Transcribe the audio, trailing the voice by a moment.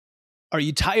Are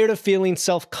you tired of feeling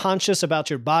self-conscious about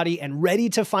your body and ready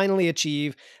to finally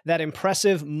achieve that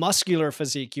impressive muscular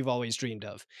physique you've always dreamed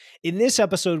of? In this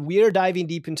episode, we are diving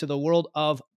deep into the world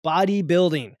of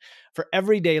bodybuilding for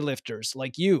everyday lifters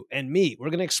like you and me. We're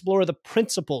going to explore the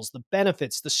principles, the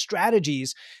benefits, the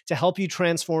strategies to help you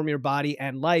transform your body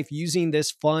and life using this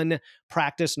fun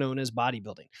practice known as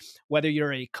bodybuilding. Whether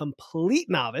you're a complete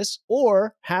novice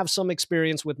or have some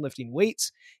experience with lifting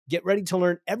weights, get ready to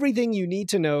learn everything you need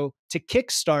to know to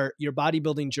kickstart your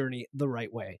bodybuilding journey the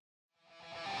right way.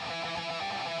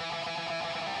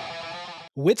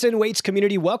 Wits and Weights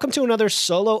community, welcome to another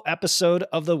solo episode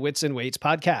of the Wits and Weights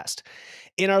podcast.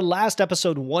 In our last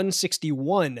episode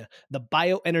 161, the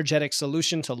bioenergetic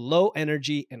solution to low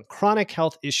energy and chronic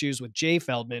health issues with Jay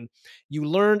Feldman, you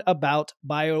learned about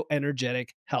bioenergetic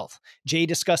health. Jay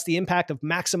discussed the impact of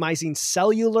maximizing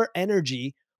cellular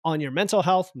energy on your mental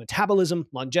health, metabolism,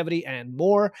 longevity, and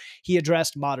more. He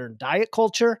addressed modern diet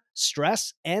culture,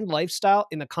 stress, and lifestyle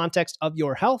in the context of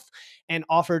your health, and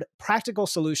offered practical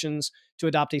solutions to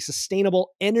adopt a sustainable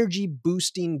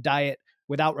energy-boosting diet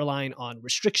without relying on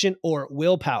restriction or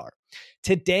willpower.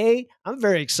 Today, I'm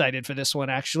very excited for this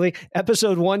one, actually.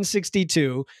 Episode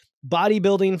 162,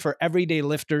 Bodybuilding for Everyday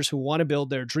Lifters Who Want to Build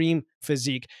Their Dream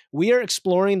Physique. We are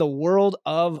exploring the world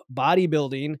of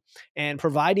bodybuilding and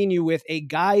providing you with a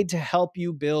guide to help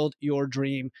you build your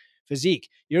dream physique.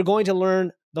 You're going to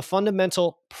learn the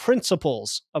fundamental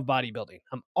principles of bodybuilding.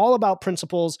 I'm all about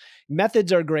principles.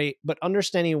 Methods are great, but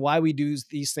understanding why we do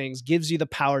these things gives you the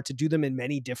power to do them in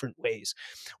many different ways.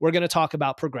 We're going to talk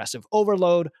about progressive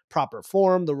overload, proper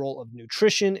form, the role of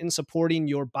nutrition in supporting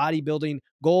your bodybuilding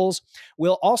goals.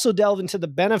 We'll also delve into the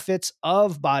benefits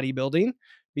of bodybuilding,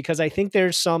 because I think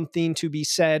there's something to be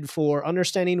said for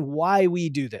understanding why we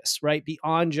do this, right?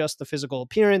 Beyond just the physical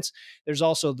appearance, there's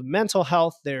also the mental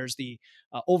health, there's the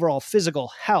overall physical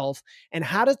health, and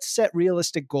how to set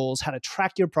realistic goals, how to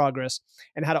track your progress,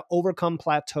 and how to overcome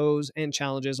plateaus and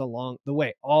challenges along the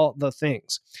way, all the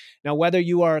things. Now, whether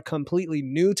you are completely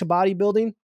new to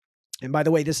bodybuilding, and by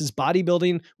the way, this is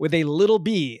bodybuilding with a little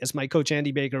b, as my coach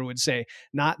Andy Baker would say,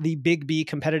 not the big B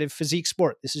competitive physique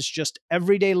sport. This is just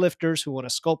everyday lifters who want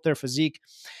to sculpt their physique.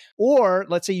 Or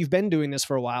let's say you've been doing this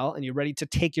for a while and you're ready to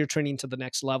take your training to the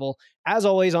next level. As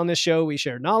always on this show, we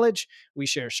share knowledge, we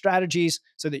share strategies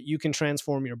so that you can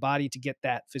transform your body to get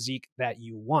that physique that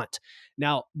you want.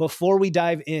 Now, before we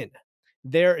dive in,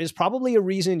 there is probably a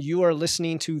reason you are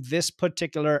listening to this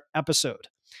particular episode.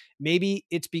 Maybe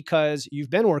it's because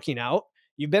you've been working out,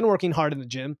 you've been working hard in the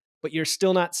gym, but you're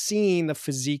still not seeing the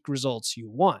physique results you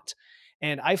want.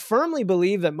 And I firmly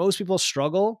believe that most people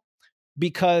struggle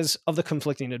because of the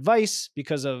conflicting advice,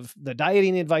 because of the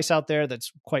dieting advice out there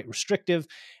that's quite restrictive,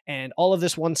 and all of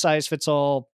this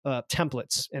one-size-fits-all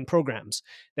templates and programs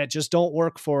that just don't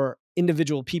work for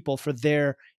individual people for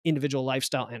their individual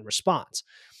lifestyle and response.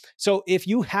 So if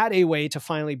you had a way to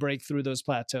finally break through those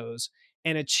plateaus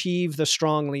and achieve the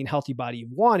strong, lean, healthy body you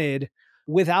wanted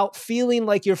without feeling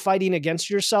like you're fighting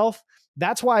against yourself,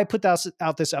 that's why I put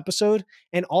out this episode.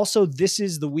 And also, this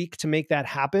is the week to make that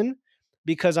happen,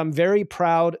 because I'm very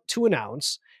proud to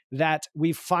announce that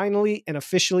we finally and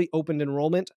officially opened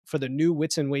enrollment for the new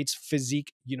Wits and Weights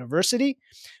Physique University,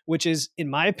 which is, in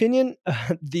my opinion,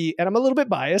 and I'm a little bit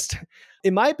biased,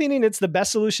 in my opinion, it's the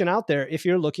best solution out there if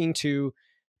you're looking to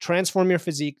transform your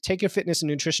physique, take your fitness and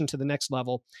nutrition to the next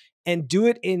level, and do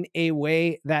it in a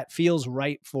way that feels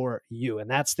right for you. And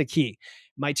that's the key.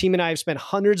 My team and I have spent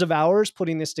hundreds of hours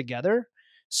putting this together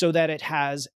so that it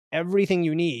has everything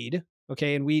you need.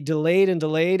 Okay. And we delayed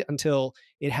until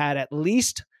it had at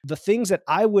least the things that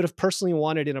I would have personally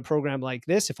wanted in a program like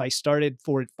this if I started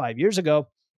 4 to 5 years ago.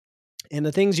 And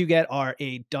the things you get are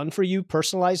a done-for-you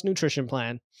personalized nutrition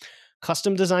plan,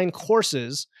 custom designed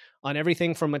courses on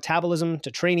everything from metabolism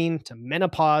to training to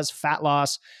menopause, fat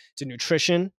loss to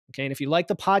nutrition. Okay. And if you like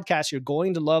the podcast, you're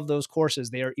going to love those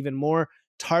courses. They are even more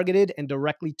targeted and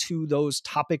directly to those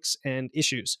topics and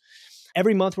issues.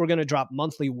 Every month, we're going to drop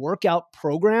monthly workout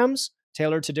programs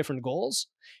tailored to different goals.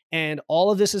 And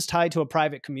all of this is tied to a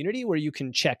private community where you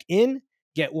can check in,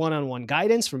 get one-on-one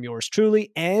guidance from yours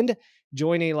truly, and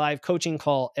join a live coaching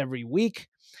call every week.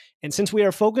 And since we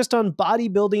are focused on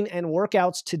bodybuilding and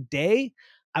workouts today,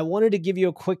 I wanted to give you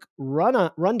a quick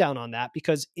rundown on that,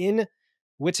 because in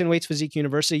Wits and Weights Physique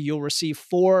University, you'll receive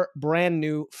 4 brand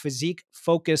new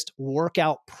physique-focused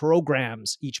workout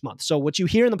programs each month. So what you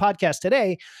hear in the podcast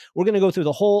today, we're going to go through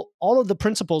all of the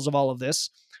principles of all of this,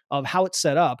 of how it's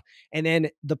set up, and then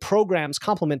the programs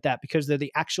complement that because they're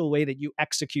the actual way that you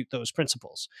execute those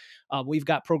principles. We've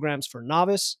got programs for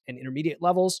novice and intermediate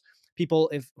levels,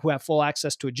 people who have full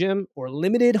access to a gym or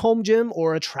limited home gym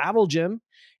or a travel gym,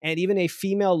 and even a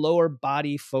female lower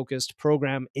body focused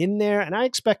program in there. And I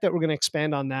expect that we're going to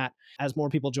expand on that as more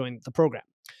people join the program.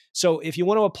 So if you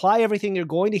want to apply everything you're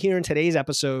going to hear in today's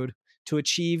episode to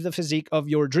achieve the physique of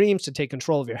your dreams, to take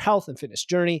control of your health and fitness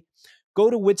journey, go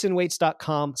to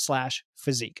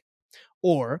witsandweights.com/physique,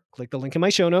 or click the link in my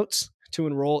show notes to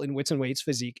enroll in Wits Weights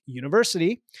Physique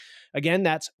University. Again,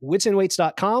 that's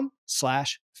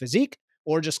witsandweights.com/physique,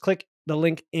 or just click the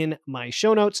link in my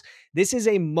show notes. This is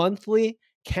a monthly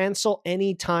cancel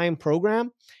anytime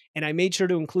program, and I made sure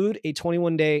to include a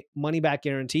 21-day money-back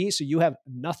guarantee, so you have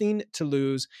nothing to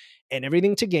lose and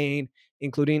everything to gain,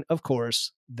 including, of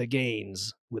course, the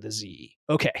gains with a Z.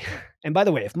 Okay, and by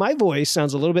the way, if my voice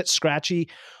sounds a little bit scratchy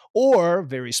or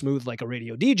very smooth like a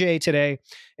radio DJ today,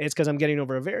 it's because I'm getting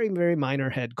over a very, very minor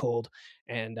head cold,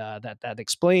 and that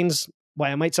explains why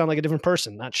I might sound like a different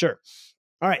person, not sure.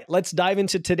 All right, let's dive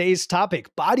into today's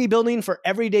topic, bodybuilding for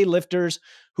everyday lifters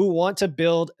who want to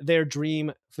build their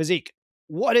dream physique.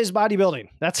 What is bodybuilding?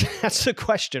 That's the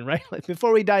question, right? Like,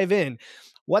 before we dive in,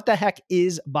 what the heck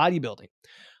is bodybuilding?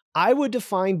 I would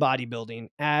define bodybuilding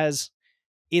as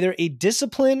either a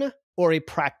discipline or a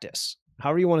practice,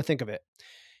 however you want to think of it,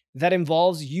 that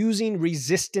involves using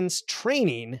resistance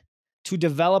training to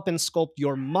develop and sculpt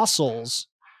your muscles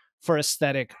for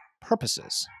aesthetic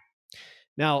purposes.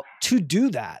 Now, to do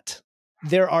that,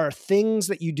 there are things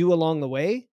that you do along the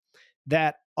way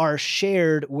that are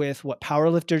shared with what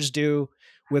powerlifters do,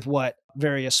 with what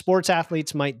various sports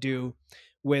athletes might do,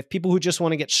 with people who just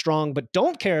want to get strong but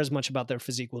don't care as much about their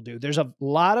physique will do. There's a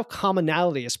lot of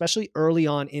commonality, especially early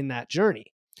on in that journey.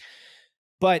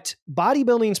 But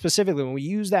bodybuilding specifically, when we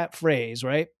use that phrase,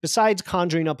 right, besides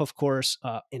conjuring up, of course,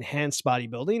 enhanced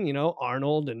bodybuilding, you know,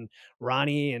 Arnold and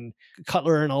Ronnie and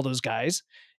Cutler and all those guys,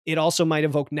 it also might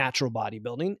evoke natural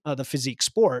bodybuilding, the physique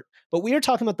sport. But we are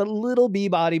talking about the little b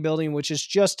bodybuilding, which is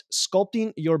just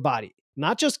sculpting your body,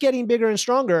 not just getting bigger and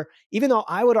stronger, even though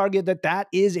I would argue that that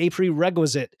is a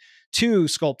prerequisite to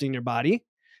sculpting your body.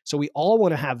 So we all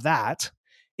want to have that.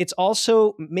 It's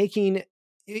also making,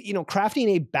 crafting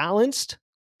a balanced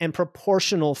and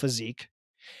proportional physique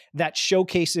that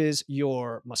showcases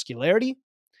your muscularity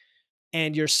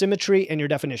and your symmetry and your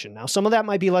definition. Now, some of that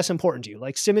might be less important to you,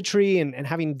 like symmetry and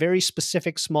having very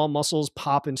specific small muscles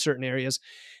pop in certain areas.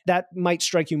 That might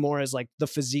strike you more as like the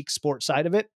physique sport side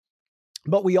of it.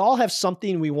 But we all have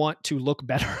something we want to look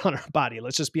better on our body.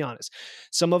 Let's just be honest.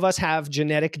 Some of us have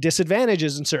genetic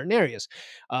disadvantages in certain areas.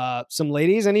 Some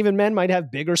ladies and even men might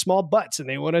have big or small butts and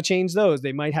they want to change those.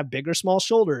 They might have big or small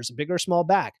shoulders, big or small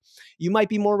back. You might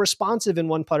be more responsive in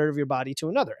one part of your body to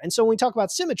another. And so when we talk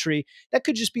about symmetry, that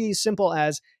could just be as simple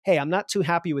as, hey, I'm not too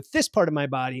happy with this part of my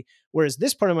body, whereas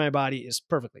this part of my body is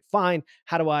perfectly fine.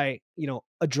 How do I,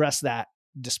 address that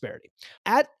disparity?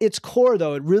 At its core,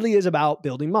 though, it really is about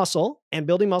building muscle, and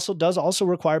building muscle does also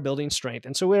require building strength.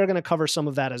 And so we're going to cover some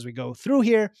of that as we go through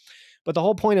here. But the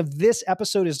whole point of this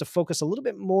episode is to focus a little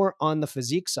bit more on the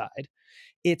physique side.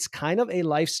 It's kind of a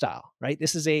lifestyle, right?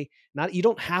 This is you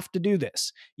don't have to do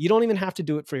this. You don't even have to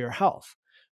do it for your health.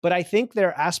 But I think there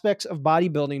are aspects of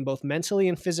bodybuilding, both mentally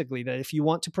and physically, that if you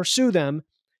want to pursue them,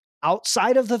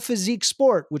 outside of the physique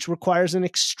sport, which requires an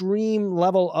extreme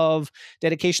level of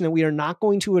dedication that we are not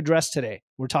going to address today.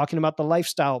 We're talking about the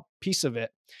lifestyle piece of it.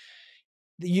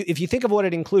 If you think of what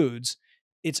it includes,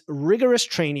 it's rigorous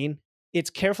training,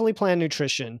 it's carefully planned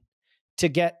nutrition to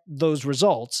get those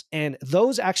results, and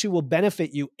those actually will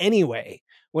benefit you anyway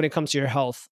when it comes to your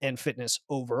health and fitness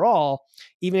overall,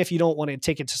 even if you don't want to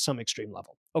take it to some extreme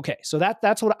level. Okay, so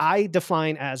that's what I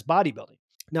define as bodybuilding.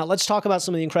 Now, let's talk about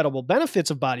some of the incredible benefits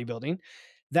of bodybuilding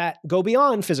that go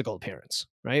beyond physical appearance,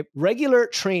 right? Regular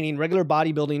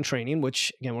bodybuilding training,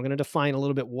 which again, we're going to define a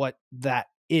little bit what that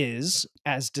is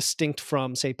as distinct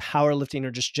from, say, powerlifting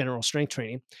or just general strength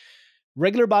training.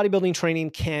 Regular bodybuilding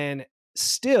training can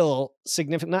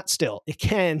it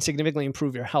can significantly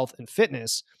improve your health and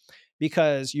fitness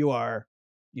because you're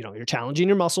challenging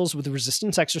your muscles with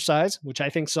resistance exercise, which I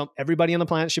think everybody on the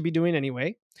planet should be doing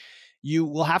anyway. You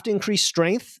will have to increase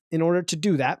strength in order to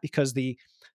do that because the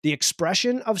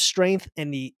expression of strength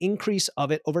and the increase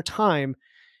of it over time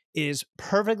is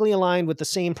perfectly aligned with the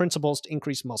same principles to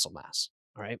increase muscle mass.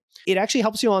 All right. It actually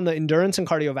helps you on the endurance and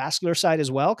cardiovascular side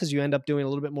as well, because you end up doing a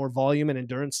little bit more volume and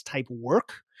endurance type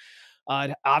work.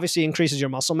 It obviously increases your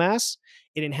muscle mass.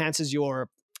 It enhances your,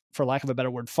 for lack of a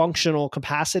better word, functional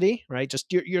capacity, right? Just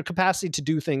your capacity to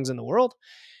do things in the world,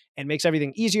 and makes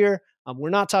everything easier. We're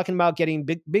not talking about getting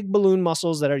big balloon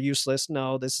muscles that are useless.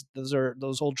 No,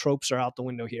 those old tropes are out the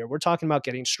window here. We're talking about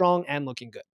getting strong and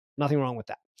looking good. Nothing wrong with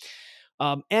that.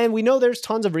 And we know there's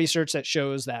tons of research that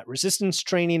shows that resistance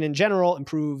training in general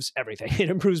improves everything.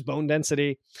 It improves bone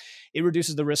density. It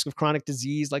reduces the risk of chronic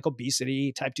disease like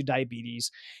obesity, type 2 diabetes,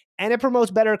 and it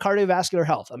promotes better cardiovascular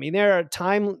health. I mean, there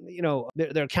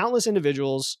are countless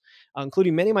individuals,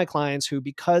 including many of my clients, who,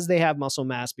 because they have muscle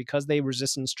mass, because they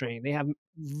resistance train, they have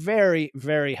very,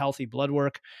 very healthy blood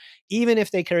work, even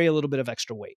if they carry a little bit of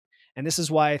extra weight. And this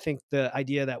is why I think the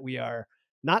idea that we are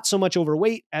not so much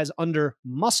overweight as under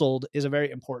muscled is a very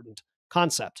important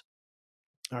concept.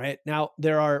 All right. Now,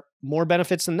 there are more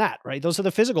benefits than that, right? Those are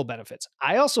the physical benefits.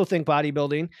 I also think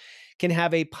bodybuilding can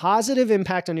have a positive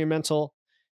impact on your mental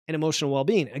and emotional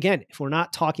well-being. Again, if we're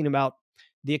not talking about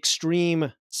the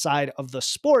extreme side of the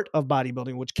sport of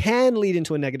bodybuilding, which can lead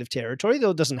into a negative territory,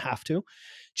 though it doesn't have to,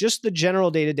 just the general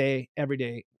day-to-day,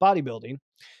 everyday bodybuilding.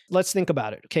 Let's think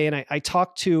about it. Okay. And I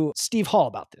talked to Steve Hall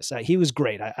about this. He was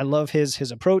great. I love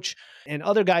his approach, and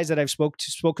other guys that I've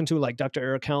spoken to, like Dr.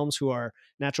 Eric Helms, who are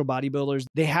natural bodybuilders.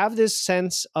 They have this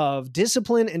sense of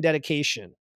discipline and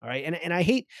dedication. All right. And I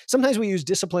hate, sometimes we use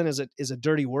discipline as a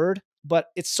dirty word, but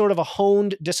it's sort of a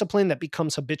honed discipline that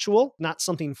becomes habitual, not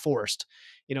something forced.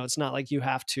 It's not like you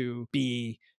have to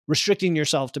be restricting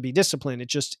yourself to be disciplined. It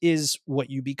just is what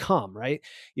you become, right?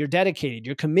 You're dedicated,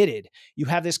 you're committed, you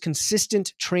have this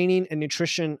consistent training and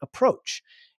nutrition approach,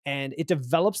 and it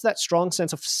develops that strong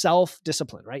sense of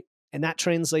self-discipline, right? And that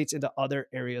translates into other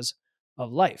areas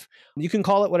of life. You can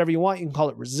call it whatever you want. You can call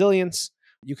it resilience.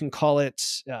 You can call it,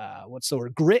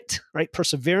 grit, right?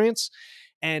 Perseverance.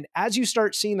 And as you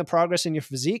start seeing the progress in your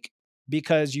physique,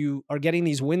 because you are getting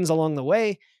these wins along the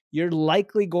way, you're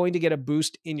likely going to get a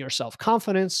boost in your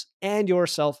self-confidence and your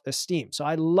self-esteem. So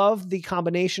I love the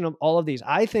combination of all of these.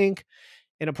 I think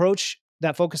an approach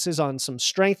that focuses on some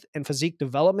strength and physique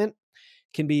development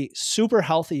can be super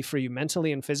healthy for you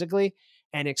mentally and physically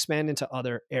and expand into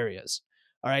other areas.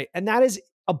 All right. And that is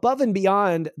above and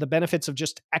beyond the benefits of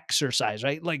just exercise,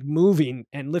 right? Like moving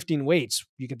and lifting weights.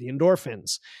 You get the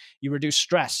endorphins, you reduce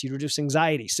stress, you reduce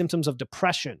anxiety, symptoms of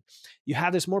depression. You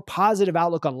have this more positive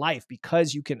outlook on life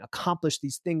because you can accomplish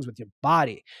these things with your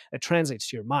body that translates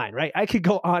to your mind, right? I could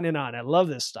go on and on. I love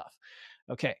this stuff.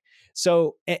 Okay.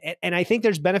 So, and I think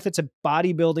there's benefits a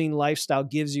bodybuilding lifestyle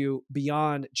gives you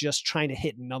beyond just trying to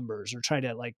hit numbers or trying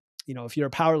to, like, if you're a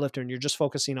power lifter and you're just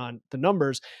focusing on the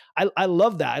numbers. I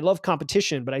love that. I love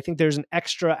competition, but I think there's an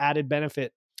extra added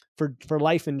benefit for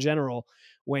life in general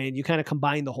when you kind of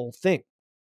combine the whole thing.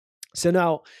 So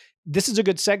now this is a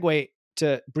good segue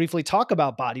to briefly talk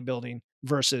about bodybuilding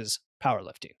versus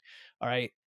powerlifting. All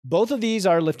right. Both of these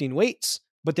are lifting weights,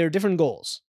 but they're different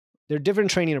goals. They're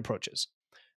different training approaches.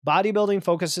 Bodybuilding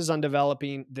focuses on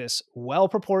developing this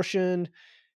well-proportioned,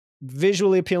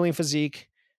 visually appealing physique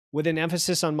with an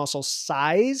emphasis on muscle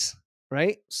size,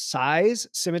 right? Size,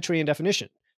 symmetry, and definition.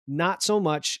 Not so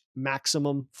much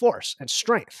maximum force and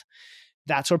strength.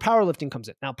 That's where powerlifting comes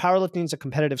in. Now, powerlifting is a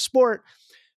competitive sport,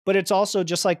 but it's also,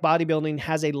 just like bodybuilding,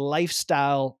 has a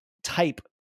lifestyle type.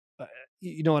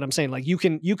 You know what I'm saying? Like you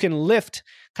can lift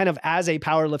kind of as a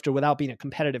power lifter without being a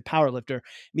competitive power lifter,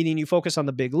 meaning you focus on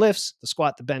the big lifts, the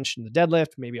squat, the bench, and the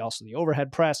deadlift, maybe also the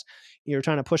overhead press. You're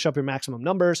trying to push up your maximum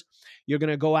numbers. You're going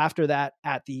to go after that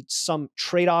at some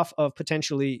trade-off of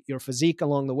potentially your physique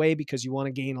along the way because you want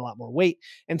to gain a lot more weight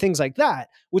and things like that,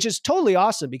 which is totally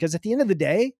awesome because at the end of the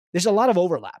day, there's a lot of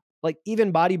overlap. Like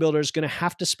even bodybuilders going to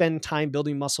have to spend time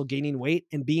building muscle, gaining weight,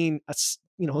 and being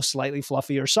slightly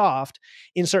fluffy or soft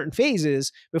in certain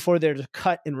phases before they're to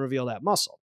cut and reveal that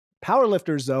muscle.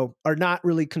 Powerlifters, though, are not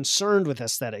really concerned with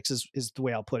aesthetics, is the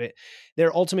way I'll put it.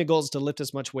 Their ultimate goal is to lift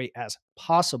as much weight as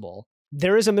possible.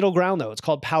 There is a middle ground, though. It's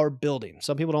called power building.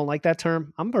 Some people don't like that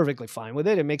term. I'm perfectly fine with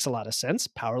it. It makes a lot of sense.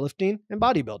 Powerlifting and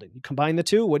bodybuilding. You combine the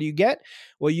two. What do you get?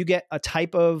 Well, you get a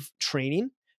type of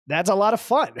training that's a lot of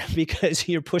fun because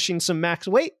you're pushing some max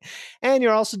weight and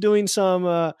you're also doing some,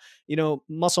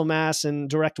 muscle mass and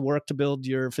direct work to build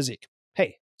your physique.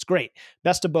 Hey, it's great.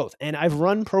 Best of both. And I've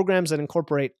run programs that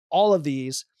incorporate all of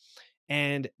these,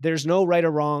 and there's no right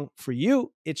or wrong for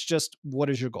you. It's just, what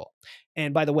is your goal?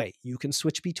 And by the way, you can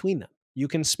switch between them. You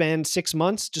can spend 6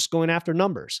 months just going after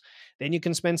numbers. Then you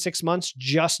can spend 6 months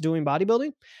just doing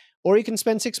bodybuilding, or you can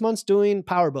spend 6 months doing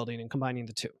power building and combining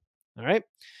the two. All right.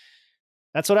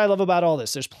 That's what I love about all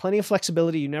this. There's plenty of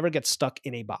flexibility. You never get stuck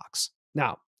in a box.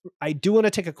 Now, I do want to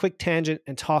take a quick tangent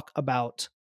and talk about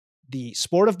the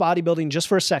sport of bodybuilding just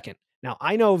for a second. Now,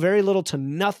 I know very little to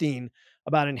nothing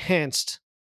about enhanced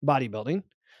bodybuilding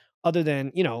other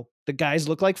than, the guys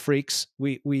look like freaks.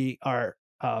 We are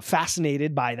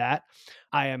fascinated by that.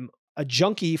 I am a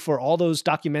junkie for all those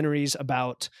documentaries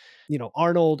about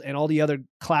Arnold and all the other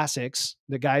classics,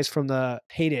 the guys from the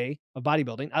heyday of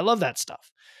bodybuilding. I love that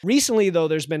stuff. Recently, though,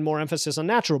 there's been more emphasis on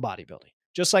natural bodybuilding.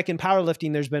 Just like in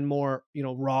powerlifting, there's been more,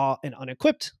 raw and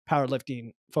unequipped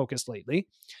powerlifting focused lately.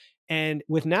 And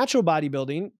with natural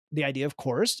bodybuilding, the idea, of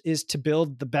course, is to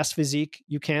build the best physique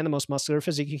you can, the most muscular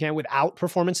physique you can without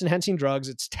performance enhancing drugs.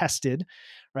 It's tested,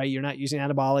 right? You're not using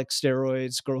anabolic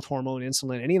steroids, growth hormone,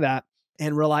 insulin, any of that,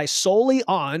 and rely solely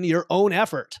on your own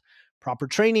effort, proper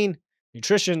training,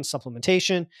 nutrition,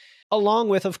 supplementation, along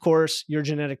with, of course, your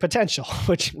genetic potential,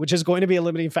 which is going to be a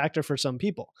limiting factor for some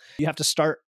people. You have to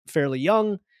start fairly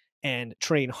young and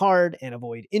train hard and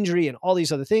avoid injury and all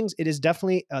these other things. It is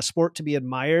definitely a sport to be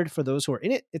admired for those who are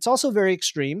in it. It's also very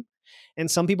extreme, and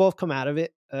some people have come out of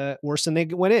it worse than they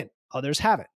went in. Others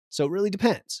haven't. So it really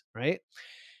depends, right?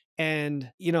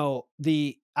 And,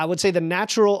 I would say the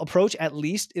natural approach at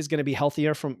least is going to be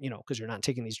healthier from, because you're not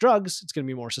taking these drugs. It's going to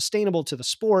be more sustainable to the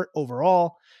sport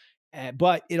overall.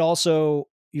 But it also,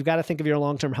 you've got to think of your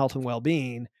long-term health and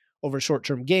well-being over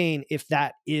short-term gain if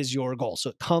that is your goal. So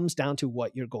it comes down to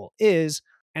what your goal is.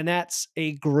 And that's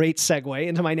a great segue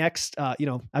into my next,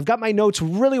 I've got my notes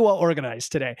really well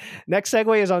organized today. Next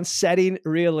segue is on setting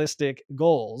realistic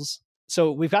goals.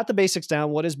 So we've got the basics down.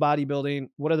 What is bodybuilding?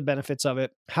 What are the benefits of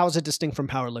it? How is it distinct from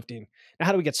powerlifting? And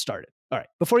how do we get started? All right.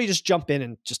 Before you just jump in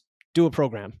and just do a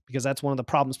program, because that's one of the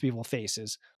problems people face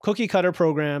is cookie cutter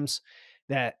programs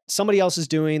that somebody else is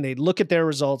doing. They look at their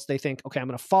results. They think, okay, I'm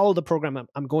going to follow the program.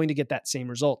 I'm going to get that same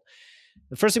result.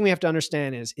 The first thing we have to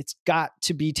understand is it's got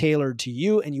to be tailored to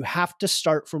you, and you have to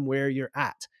start from where you're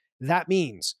at. That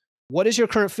means, what is your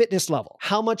current fitness level?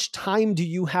 How much time do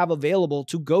you have available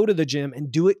to go to the gym and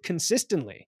do it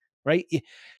consistently, right?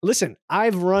 Listen,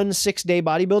 I've run 6-day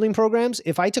bodybuilding programs.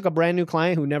 If I took a brand new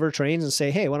client who never trains and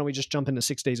say, hey, why don't we just jump into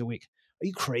 6 days a week? Are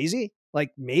you crazy?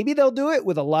 Like, maybe they'll do it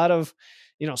with a lot of,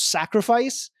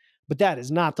 sacrifice, but that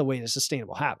is not the way to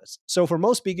sustainable habits. So for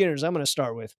most beginners, I'm going to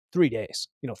start with 3 days.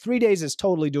 3 days is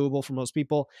totally doable for most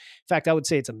people. In fact, I would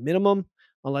say it's a minimum,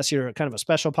 unless you're kind of a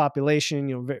special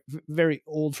population, very, very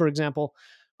old, for example,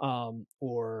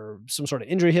 or some sort of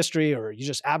injury history, or you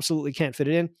just absolutely can't fit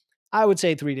it in. I would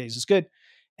say 3 days is good.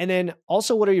 And then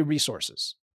also, what are your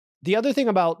resources? The other thing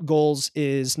about goals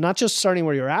is not just starting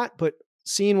where you're at, but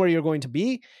seeing where you're going to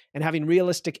be and having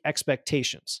realistic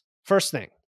expectations. First thing,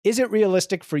 is it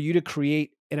realistic for you to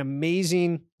create an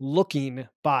amazing looking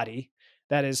body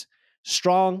that is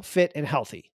strong, fit, and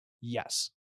healthy? Yes.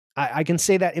 I can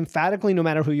say that emphatically no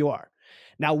matter who you are.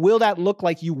 Now, will that look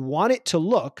like you want it to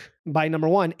look by, number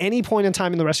one, any point in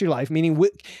time in the rest of your life? Meaning,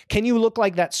 can you look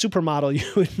like that supermodel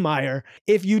you admire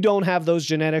if you don't have those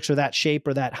genetics or that shape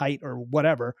or that height or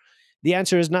whatever? The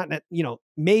answer is not,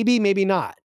 maybe, maybe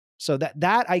not. So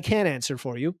that I can't answer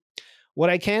for you. What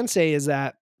I can say is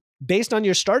that based on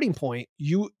your starting point,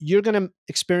 you're going to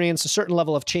experience a certain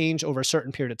level of change over a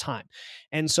certain period of time.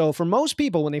 And so for most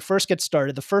people, when they first get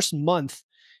started, the first month,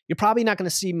 you're probably not going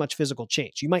to see much physical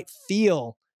change. You might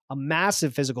feel a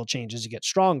massive physical change as you get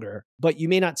stronger, but you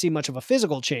may not see much of a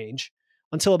physical change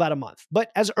until about a month.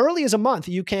 But as early as a month,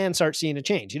 you can start seeing a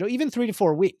change, even 3 to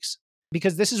 4 weeks,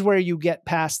 because this is where you get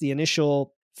past the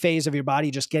initial phase of your body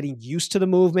just getting used to the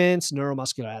movements,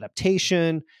 neuromuscular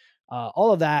adaptation,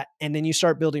 all of that. And then you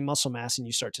start building muscle mass and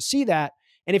you start to see that.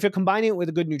 And if you're combining it with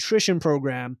a good nutrition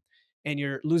program and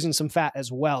you're losing some fat as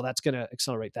well, that's going to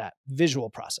accelerate that visual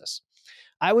process.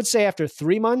 I would say after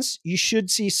 3 months, you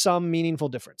should see some meaningful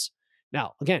difference.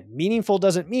 Now, again, meaningful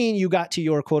doesn't mean you got to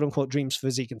your quote unquote dreams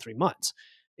physique in 3 months.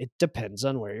 It depends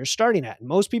on where you're starting at. And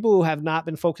most people who have not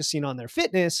been focusing on their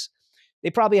fitness, they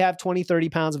probably have 20, 30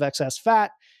 pounds of excess fat.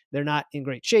 They're not in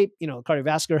great shape.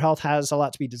 Cardiovascular health has a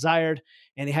lot to be desired,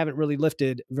 and they haven't really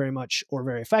lifted very much or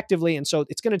very effectively. And so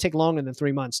it's going to take longer than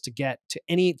 3 months to get to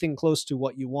anything close to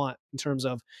what you want in terms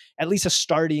of at least a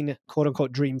starting quote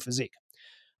unquote dream physique.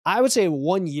 I would say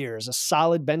 1 year is a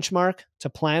solid benchmark to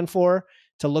plan for,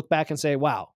 to look back and say,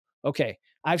 wow, okay,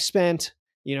 I've spent,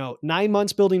 9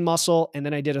 months building muscle, and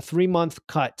then I did a 3-month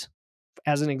cut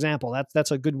as an example.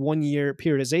 That's a good 1 year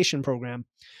periodization program.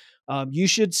 You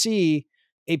should see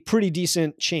a pretty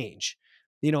decent change.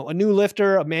 A new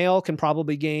lifter, a male, can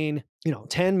probably gain,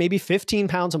 10, maybe 15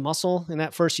 pounds of muscle in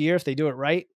that first year if they do it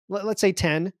right. Let's say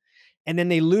 10, and then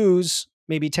they lose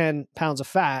maybe 10 pounds of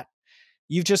fat.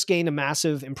 You've just gained a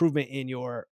massive improvement in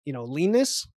your,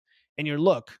 leanness and your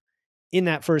look in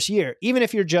that first year, even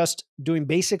if you're just doing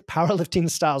basic powerlifting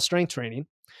style strength training.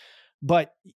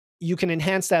 But you can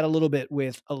enhance that a little bit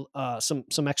with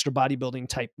some extra bodybuilding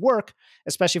type work,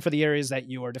 especially for the areas that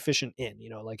you are deficient in,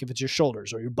 like if it's your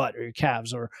shoulders or your butt or your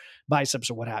calves or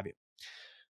biceps or what have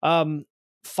you.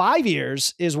 5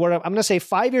 years is where I'm going to say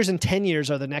 5 years and 10 years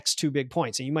are the next two big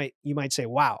points. And you might say,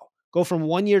 wow, go from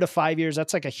 1 year to 5 years.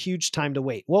 That's like a huge time to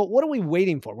wait. Well, what are we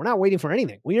waiting for? We're not waiting for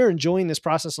anything. We are enjoying this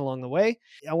process along the way.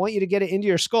 I want you to get it into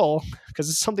your skull, because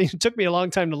it's something that took me a long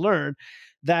time to learn,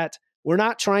 that we're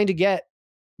not trying to get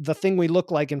the thing we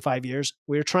look like in 5 years.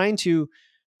 We're trying to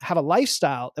have a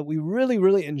lifestyle that we really,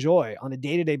 really enjoy on a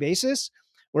day-to-day basis,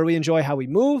 where we enjoy how we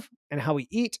move and how we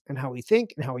eat and how we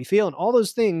think and how we feel and all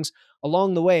those things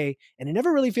along the way. And it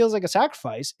never really feels like a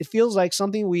sacrifice. It feels like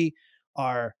something we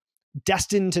are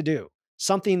destined to do,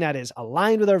 something that is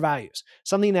aligned with our values,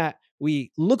 something that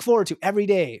we look forward to every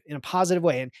day in a positive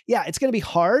way. And yeah, it's going to be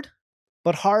hard,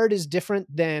 but hard is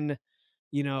different than,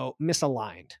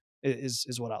 misaligned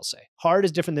is what I'll say. Hard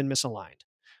is different than misaligned.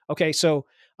 Okay. So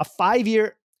a 5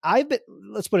 year,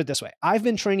 let's put it this way. I've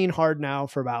been training hard now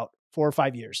for about 4 or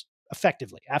 5 years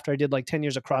effectively, after I did like 10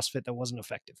 years of CrossFit that wasn't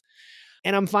effective.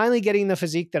 And I'm finally getting the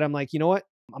physique that I'm like, you know what?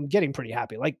 I'm getting pretty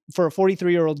happy. Like, for a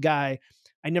 43-year-old guy,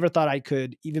 I never thought I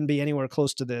could even be anywhere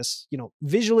close to this,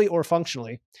 visually or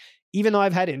functionally, even though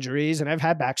I've had injuries and I've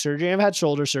had back surgery, I've had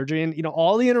shoulder surgery, and,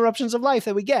 all the interruptions of life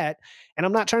that we get. And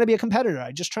I'm not trying to be a competitor.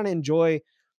 I'm just trying to enjoy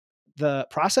the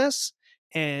process.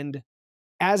 And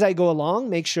as I go along,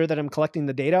 make sure that I'm collecting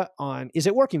the data on, is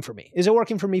it working for me? Is it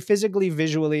working for me physically,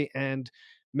 visually, and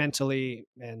mentally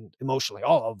and emotionally,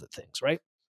 all of the things, right?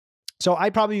 So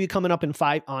I'd probably be coming up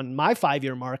on my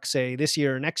 5-year mark, say this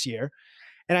year or next year.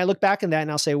 And I look back at that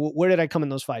and I'll say, well, where did I come in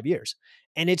those 5 years?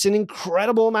 And it's an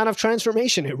incredible amount of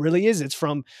transformation. It really is. It's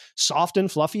from soft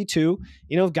and fluffy to,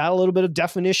 got a little bit of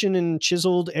definition and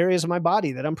chiseled areas of my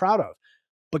body that I'm proud of.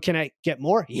 But can I get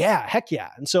more? Yeah, heck yeah.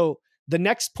 And so the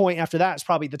next point after that is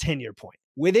probably the 10-year point.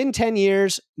 Within 10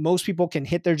 years, most people can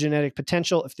hit their genetic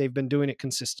potential if they've been doing it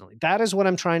consistently. That is what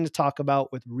I'm trying to talk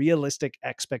about with realistic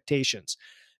expectations.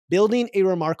 Building a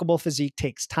remarkable physique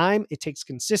takes time. It takes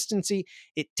consistency.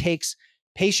 It takes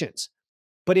patience.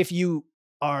 But if you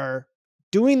are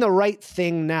doing the right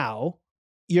thing now,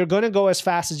 you're going to go as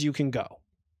fast as you can go.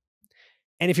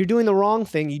 And if you're doing the wrong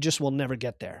thing, you just will never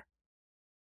get there.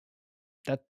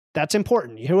 That's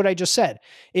important. You hear what I just said?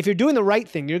 If you're doing the right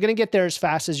thing, you're going to get there as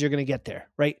fast as you're going to get there,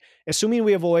 right? Assuming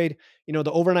we avoid,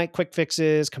 the overnight quick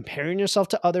fixes, comparing yourself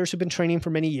to others who've been training for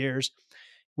many years.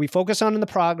 We focus on the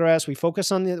progress. We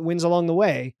focus on the wins along the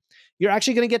way. You're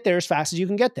actually going to get there as fast as you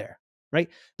can get there, right?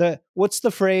 What's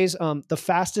the phrase? The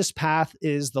fastest path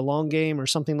is the long game, or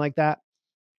something like that.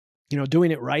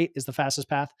 Doing it right is the fastest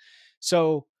path.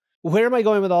 So where am I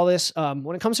going with all this?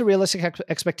 When it comes to realistic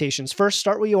expectations, first,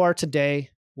 start where you are today.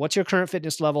 What's your current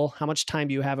fitness level? How much time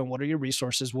do you have? And what are your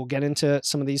resources? We'll get into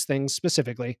some of these things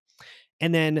specifically.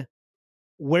 And then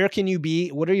where can you be?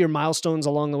 What are your milestones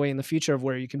along the way in the future of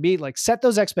where you can be? Like, set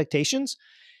those expectations.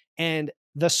 And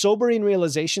the sobering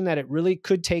realization that it really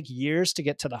could take years to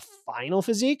get to the final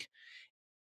physique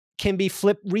can be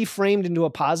reframed into a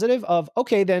positive of,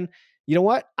 okay, then, you know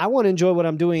what? I want to enjoy what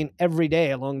I'm doing every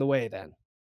day along the way then.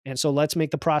 And so let's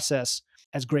make the process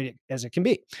as great as it can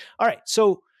be. All right.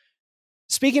 So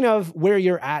speaking of where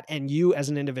you're at and you as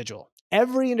an individual,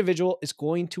 every individual is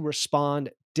going to respond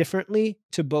differently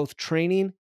to both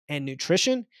training and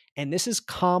nutrition. And this is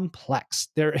complex.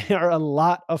 There are a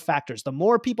lot of factors. The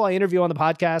more people I interview on the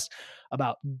podcast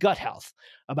about gut health,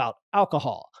 about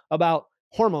alcohol, about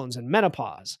hormones and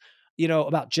menopause,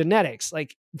 about genetics,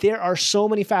 like, there are so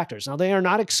many factors. Now, they are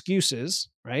not excuses,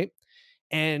 right?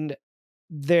 And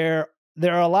there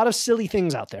are a lot of silly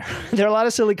things out there. There are a lot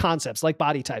of silly concepts like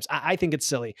body types. I think it's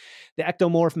silly. The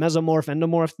ectomorph, mesomorph,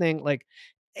 endomorph thing, like,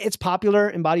 it's popular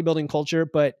in bodybuilding culture,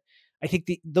 but I think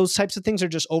those types of things are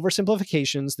just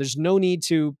oversimplifications. There's no need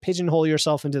to pigeonhole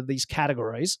yourself into these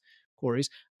categories.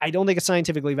 I don't think it's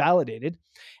scientifically validated.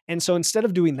 And so instead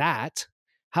of doing that,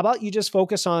 how about you just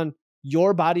focus on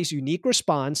your body's unique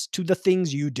response to the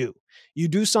things you do? You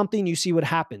do something, you see what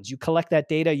happens. You collect that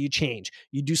data, you change.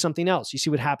 You do something else, you see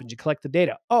what happens. You collect the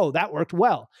data. Oh, that worked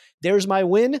well. There's my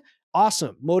win.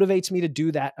 Awesome. Motivates me to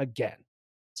do that again.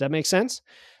 Does that make sense?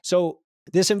 So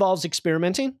this involves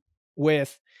experimenting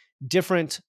with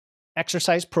different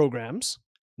exercise programs,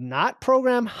 not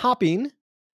program hopping.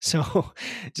 So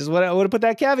just I want to put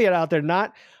that caveat out there.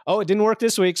 Not, oh, it didn't work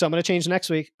this week, so I'm going to change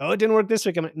next week. Oh, it didn't work this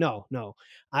week. No.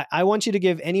 I want you to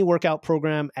give any workout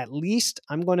program at least,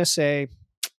 I'm going to say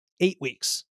 8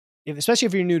 weeks. Especially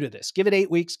if you're new to this, give it 8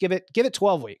 weeks, give it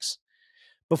 12 weeks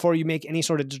before you make any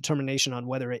sort of determination on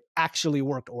whether it actually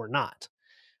worked or not,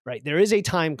 right? There is a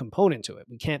time component to it.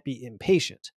 We can't be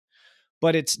impatient,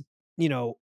 but it's,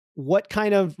 what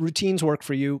kind of routines work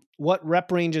for you? What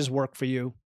rep ranges work for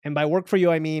you? And by work for you,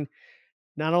 I mean,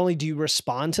 not only do you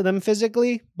respond to them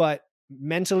physically, but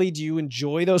mentally, do you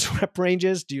enjoy those rep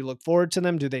ranges? Do you look forward to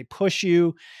them? Do they push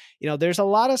you? There's a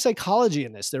lot of psychology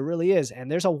in this. There really is.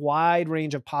 And there's a wide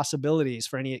range of possibilities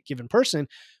for any given person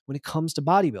when it comes to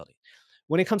bodybuilding.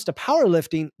 When it comes to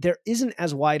powerlifting, there isn't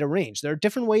as wide a range. There are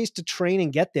different ways to train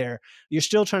and get there. You're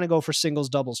still trying to go for singles,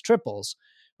 doubles, triples.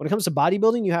 When it comes to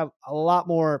bodybuilding, you have a lot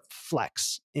more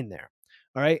flex in there.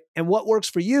 All right. And what works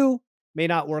for you may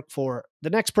not work for the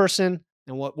next person.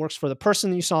 And what works for the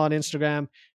person you saw on Instagram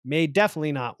may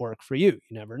definitely not work for you.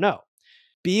 You never know.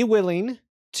 Be willing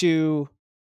to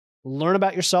learn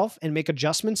about yourself and make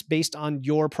adjustments based on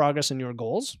your progress and your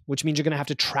goals, which means you're going to have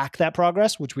to track that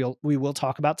progress, which we will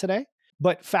talk about today.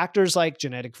 But factors like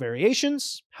genetic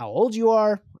variations, how old you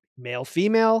are, male,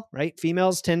 female, right?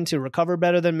 Females tend to recover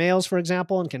better than males, for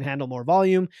example, and can handle more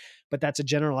volume, but that's a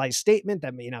generalized statement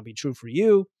that may not be true for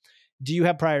you. Do you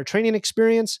have prior training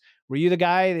experience? Were you the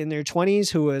guy in their 20s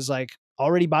who was like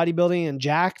already bodybuilding and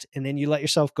jacked, and then you let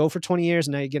yourself go for 20 years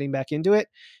and now you're getting back into it?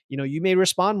 You may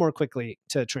respond more quickly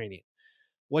to training.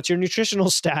 What's your nutritional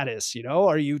status?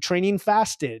 Are you training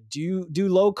fasted? Do you do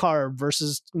low carb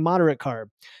versus moderate carb?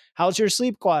 How's your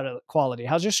sleep quality?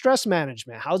 How's your stress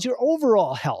management? How's your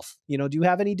overall health? Do you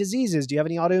have any diseases? Do you have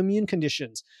any autoimmune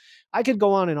conditions? I could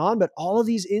go on, but all of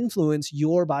these influence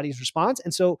your body's response.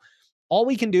 And so all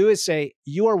we can do is say,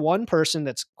 you are one person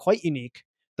that's quite unique.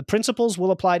 The principles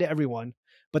will apply to everyone,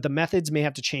 but the methods may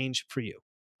have to change for you.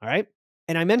 All right.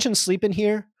 And I mentioned sleep in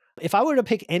here. If I were to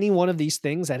pick any one of these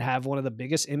things that have one of the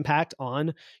biggest impact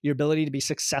on your ability to be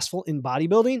successful in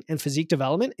bodybuilding and physique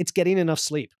development, it's getting enough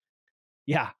sleep.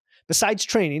 Yeah. Besides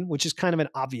training, which is kind of an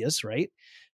obvious, right?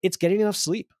 It's getting enough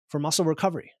sleep for muscle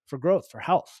recovery, for growth, for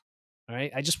health. All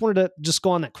right. I just wanted to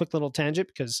go on that quick little tangent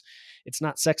because it's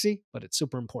not sexy, but it's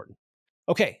super important.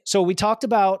 Okay. So we talked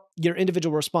about your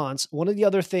individual response. One of the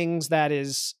other things that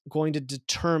is going to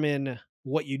determine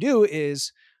what you do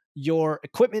is your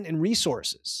equipment and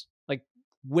resources. Like,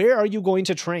 where are you going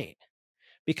to train?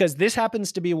 Because this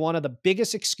happens to be one of the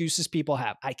biggest excuses people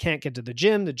have. I can't get to the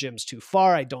gym. The gym's too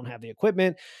far. I don't have the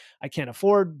equipment. I can't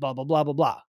afford blah, blah, blah, blah,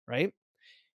 blah. Right.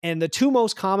 And the two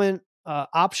most common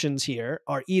options here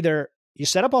are either you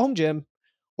set up a home gym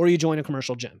or you join a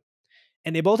commercial gym.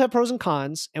 And they both have pros and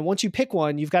cons. And once you pick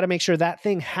one, you've got to make sure that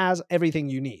thing has everything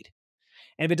you need.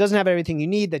 And if it doesn't have everything you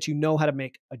need, that you know how to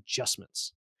make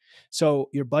adjustments. So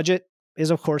your budget is,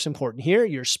 of course, important here.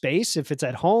 Your space, if it's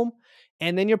at home,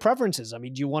 and then your preferences. I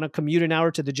mean, do you want to commute an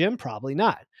hour to the gym? Probably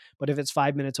not. But if it's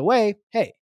 5 minutes away,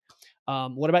 hey,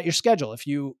 what about your schedule? If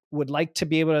you would like to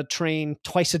be able to train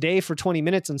twice a day for 20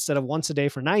 minutes instead of once a day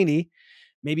for 90,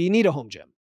 maybe you need a home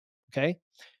gym. Okay.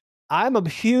 I'm a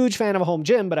huge fan of a home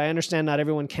gym, but I understand not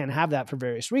everyone can have that for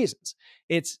various reasons.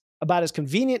 It's about as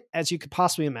convenient as you could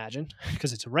possibly imagine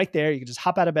because it's right there. You can just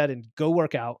hop out of bed and go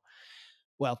work out.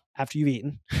 Well, after you've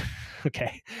eaten.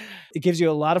 Okay. It gives you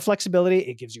a lot of flexibility.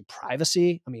 It gives you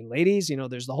privacy. I mean, ladies,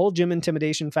 there's the whole gym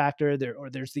intimidation factor there, or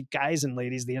there's the guys and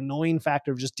ladies, the annoying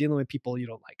factor of just dealing with people you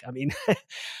don't like. I mean,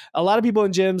 a lot of people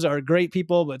in gyms are great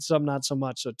people, but some not so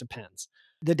much. So it depends.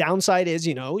 The downside is,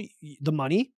 the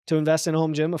money to invest in a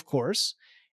home gym, of course.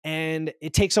 And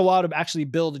it takes a while to actually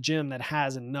build a gym that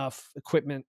has enough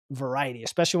equipment variety,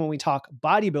 especially when we talk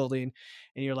bodybuilding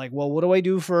and you're like, well, what do I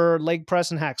do for leg press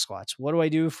and hack squats? What do I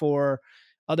do for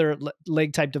other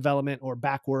leg type development or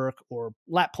back work or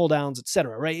lat pull downs, et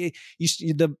cetera, right?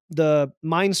 The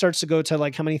mind starts to go to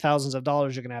like how many thousands of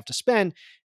dollars you're going to have to spend,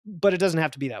 but it doesn't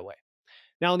have to be that way.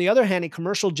 Now, on the other hand, a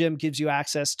commercial gym gives you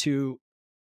access to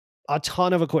a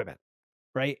ton of equipment,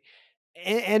 right?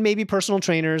 And maybe personal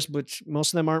trainers, which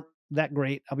most of them aren't that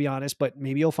great, I'll be honest, but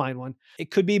maybe you'll find one.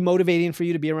 It could be motivating for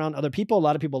you to be around other people. A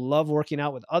lot of people love working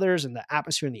out with others and the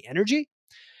atmosphere and the energy.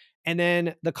 And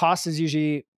then the cost is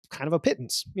usually kind of a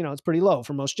pittance. It's pretty low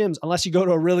for most gyms, unless you go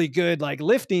to a really good like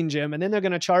lifting gym, and then they're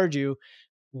going to charge you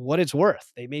what it's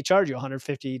worth. They may charge you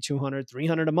 150, 200,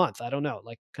 300 a month. I don't know,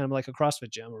 like kind of like a CrossFit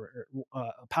gym or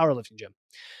a powerlifting gym.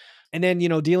 And then,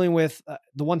 dealing with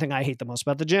the one thing I hate the most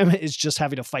about the gym is just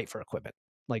having to fight for equipment.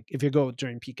 Like if you go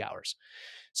during peak hours.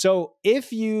 So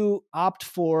if you opt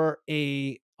for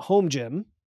a home gym,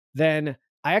 then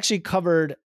I actually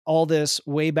covered all this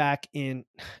way back in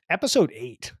episode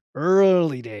 8,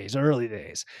 early days.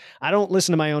 I don't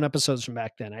listen to my own episodes from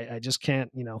back then. I just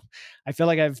can't, I feel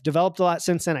like I've developed a lot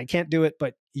since then. I can't do it,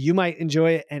 but you might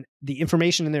enjoy it. And the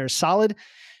information in there is solid.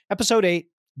 Episode 8,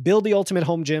 build the ultimate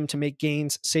home gym to make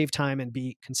gains, save time, and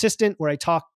be consistent, where I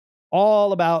talk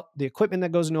all about the equipment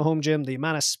that goes into a home gym, the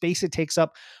amount of space it takes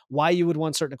up, why you would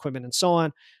want certain equipment, and so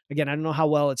on. Again, I don't know how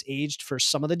well it's aged for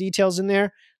some of the details in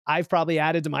there. I've probably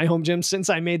added to my home gym since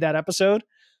I made that episode.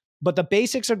 But the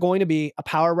basics are going to be a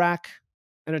power rack,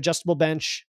 an adjustable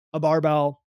bench, a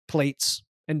barbell, plates,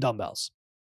 and dumbbells.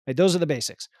 Right? Those are the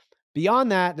basics.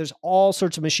 Beyond that, there's all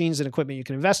sorts of machines and equipment you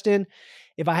can invest in.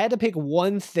 If I had to pick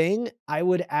one thing, I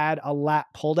would add a lat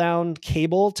pull down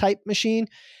cable type machine.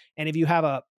 And if you have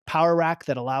a power rack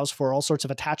that allows for all sorts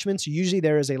of attachments, usually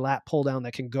there is a lat pull down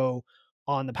that can go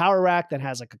on the power rack that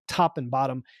has like a top and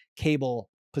bottom cable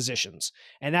positions.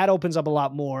 And that opens up a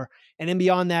lot more. And then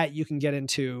beyond that, you can get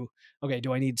into, okay,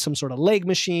 do I need some sort of leg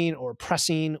machine or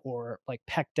pressing or like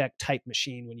pec deck type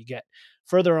machine when you get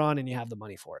further on and you have the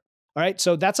money for it. All right.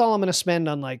 So that's all I'm going to spend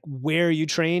on like where you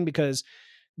train, because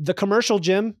the commercial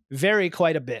gym vary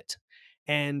quite a bit.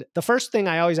 And the first thing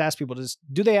I always ask people is,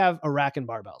 do they have a rack and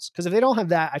barbells? Because if they don't have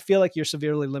that, I feel like you're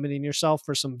severely limiting yourself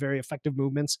for some very effective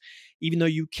movements. Even though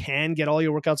you can get all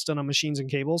your workouts done on machines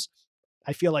and cables,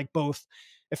 I feel like both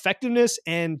effectiveness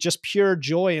and just pure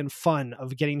joy and fun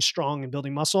of getting strong and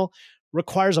building muscle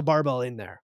requires a barbell in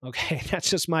there. Okay, that's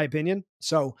just my opinion.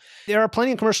 So there are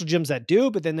plenty of commercial gyms that do,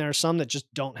 but then there are some that just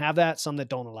don't have that, some that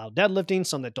don't allow deadlifting,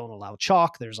 some that don't allow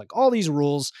chalk. There's like all these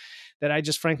rules that I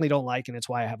just frankly don't like, and it's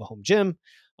why I have a home gym.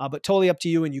 But totally up to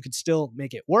you, and you can still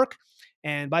make it work.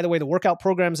 And by the way, the workout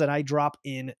programs that I drop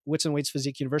in Wits and Weights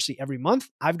Physique University every month,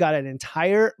 I've got an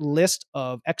entire list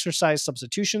of exercise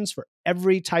substitutions for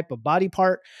every type of body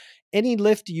part. Any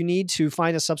lift you need to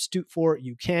find a substitute for,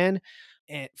 you can.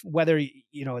 And whether,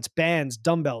 you know, it's bands,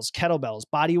 dumbbells, kettlebells,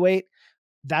 body weight,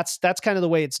 that's kind of the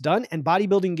way it's done. And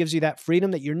bodybuilding gives you that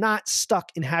freedom that you're not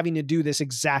stuck in having to do this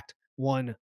exact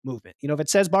one movement. You know, if it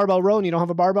says barbell row and you don't have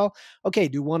a barbell, okay,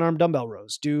 do one arm dumbbell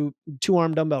rows, do two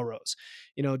arm dumbbell rows,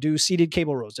 you know, do seated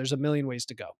cable rows. There's a million ways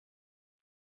to go.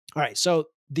 All right. So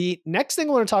the next thing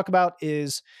I want to talk about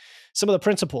is some of the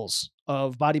principles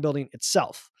of bodybuilding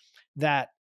itself that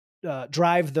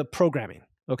drive the programming.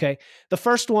 Okay. The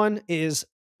first one is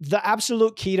the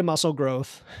absolute key to muscle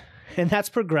growth, and that's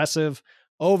progressive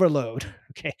overload.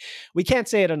 Okay. We can't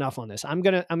say it enough on this. I'm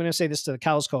going to say this to the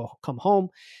cows come home.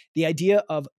 The idea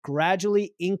of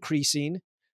gradually increasing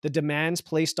the demands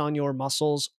placed on your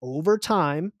muscles over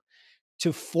time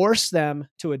to force them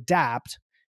to adapt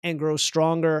and grow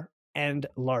stronger and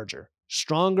larger.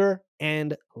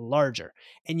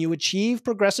 And you achieve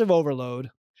progressive overload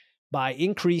by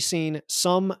increasing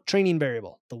some training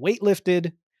variable, the weight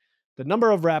lifted, the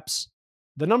number of reps,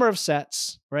 the number of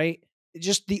sets, right?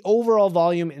 Just the overall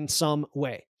volume in some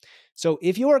way. So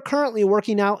if you are currently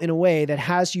working out in a way that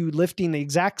has you lifting the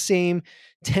exact same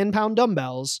 10-pound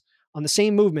dumbbells on the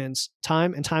same movements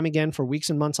time and time again for weeks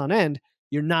and months on end,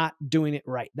 you're not doing it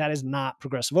right. That is not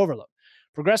progressive overload.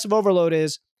 Progressive overload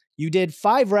is you did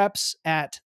 5 reps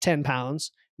at 10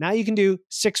 pounds. Now you can do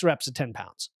 6 reps at 10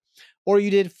 pounds. Or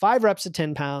you did 5 reps at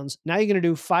 10 pounds. Now you're going to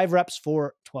do 5 reps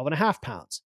for 12.5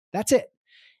 pounds. That's it.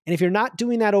 And if you're not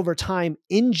doing that over time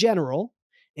in general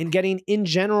and getting in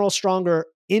general stronger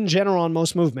in general on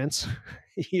most movements,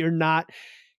 you're not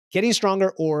getting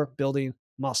stronger or building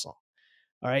muscle.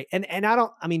 All right. And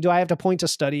do I have to point to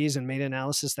studies and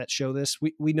meta-analysis that show this?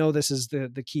 We know this is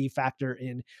the key factor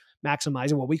in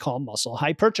maximizing what we call muscle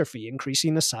hypertrophy,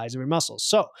 increasing the size of your muscles.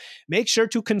 So make sure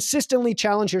to consistently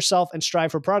challenge yourself and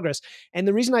strive for progress. And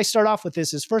the reason I start off with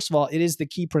this is, first of all, it is the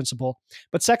key principle.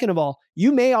 But second of all,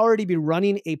 you may already be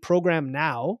running a program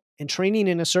now and training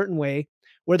in a certain way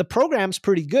where the program's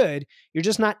pretty good. You're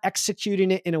just not executing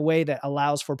it in a way that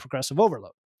allows for progressive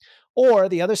overload. Or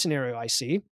the other scenario I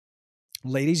see,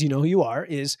 ladies, you know who you are,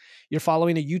 is you're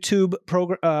following a YouTube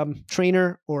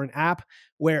trainer or an app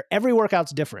where every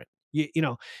workout's different.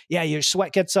 Your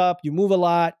sweat gets up, you move a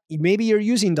lot. Maybe you're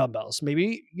using dumbbells.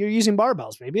 Maybe you're using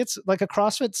barbells. Maybe it's like a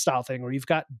CrossFit style thing where you've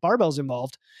got barbells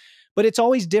involved, but it's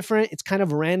always different. It's kind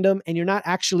of random, and you're not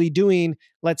actually doing,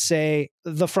 let's say,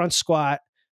 the front squat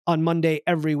on Monday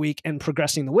every week and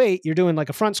progressing the weight. You're doing like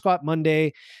a front squat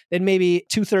Monday, then maybe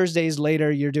 2 Thursdays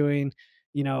later, you're doing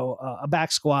a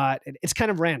back squat. It's kind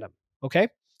of random. Okay.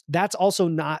 That's also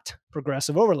not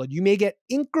progressive overload. You may get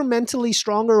incrementally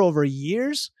stronger over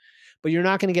years, but you're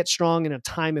not going to get strong in a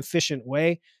time efficient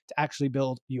way to actually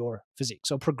build your physique.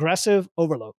 So progressive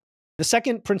overload. The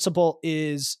second principle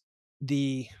is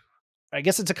I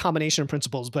guess it's a combination of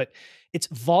principles, but it's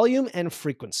volume and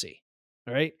frequency.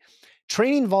 All right.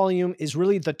 Training volume is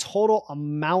really the total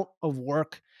amount of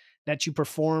work that you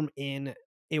perform in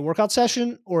a workout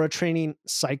session or a training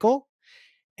cycle.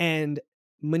 And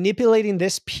manipulating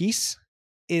this piece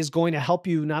is going to help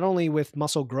you not only with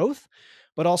muscle growth,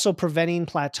 but also preventing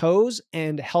plateaus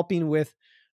and helping with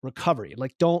recovery,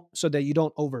 so that you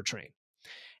don't overtrain.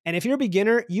 And if you're a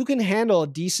beginner, you can handle a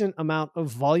decent amount of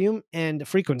volume and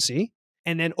frequency.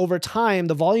 And then over time,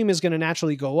 the volume is going to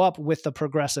naturally go up with the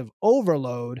progressive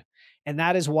overload. And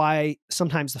that is why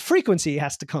sometimes the frequency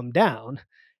has to come down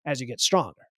as you get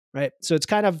stronger, right? So it's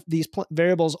kind of these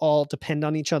variables all depend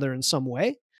on each other in some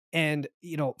way. And,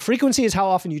 frequency is how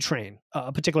often you train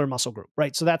a particular muscle group,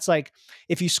 right? So that's like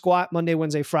if you squat Monday,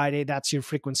 Wednesday, Friday, that's your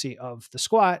frequency of the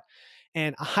squat.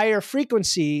 And a higher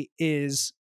frequency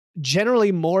is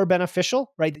generally more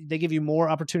beneficial, right? They give you more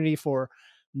opportunity for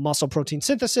muscle protein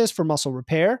synthesis, for muscle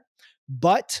repair,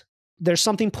 but there's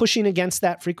something pushing against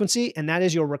that frequency, and that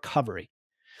is your recovery.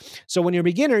 So when you're a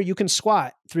beginner, you can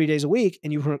squat 3 days a week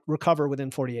and you recover within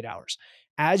 48 hours.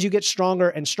 As you get stronger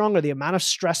and stronger, the amount of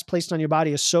stress placed on your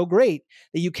body is so great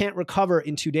that you can't recover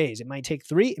in 2 days. It might take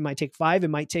 3, it might take 5, it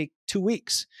might take 2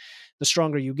 weeks, the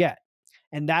stronger you get.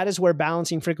 And that is where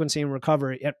balancing frequency and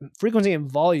recovery, frequency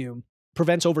and volume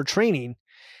prevents overtraining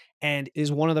and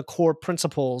is one of the core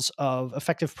principles of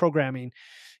effective programming,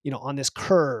 on this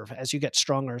curve as you get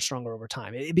stronger and stronger over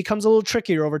time. It becomes a little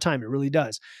trickier over time. It really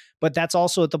does. But that's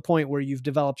also at the point where you've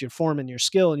developed your form and your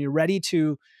skill and you're ready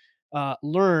to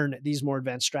learn these more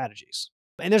advanced strategies.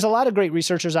 And there's a lot of great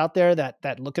researchers out there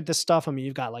that look at this stuff. I mean,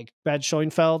 you've got like Brad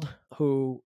Schoenfeld,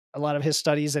 who a lot of his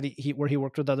studies that where he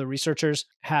worked with other researchers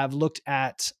have looked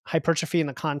at hypertrophy in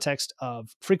the context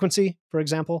of frequency, for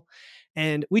example.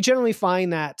 And we generally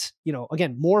find that,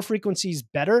 again, more frequency is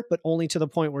better, but only to the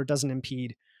point where it doesn't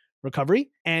impede recovery.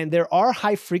 And there are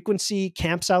high frequency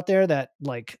camps out there that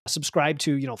like subscribe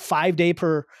to, 5-day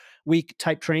per week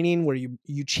type training where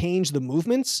you change the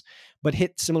movements, but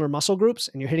hit similar muscle groups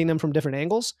and you're hitting them from different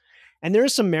angles. And there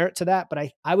is some merit to that,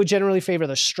 but I would generally favor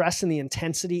the stress and the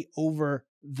intensity over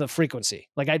the frequency.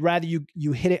 Like I'd rather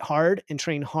you hit it hard and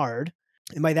train hard.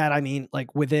 And by that, I mean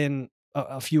like within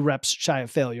a few reps shy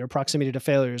of failure, proximity to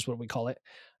failure is what we call it,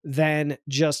 than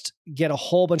just get a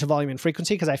whole bunch of volume and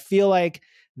frequency. Cause I feel like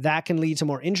that can lead to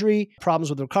more injury, problems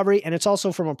with recovery. And it's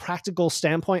also from a practical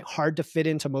standpoint, hard to fit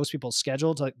into most people's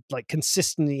schedule to like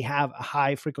consistently have a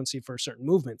high frequency for certain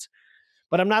movements.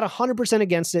 But I'm not 100%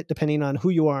 against it, depending on who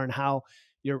you are and how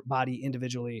your body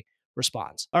individually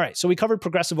responds. All right, so we covered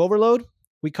progressive overload.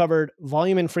 We covered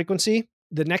volume and frequency.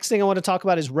 The next thing I want to talk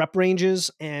about is rep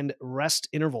ranges and rest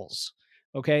intervals.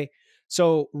 Okay,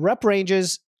 so rep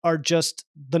ranges are just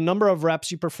the number of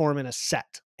reps you perform in a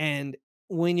set. And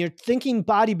when you're thinking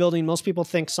bodybuilding, most people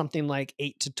think something like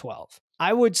 8 to 12.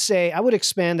 I would say I would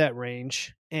expand that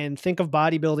range and think of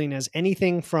bodybuilding as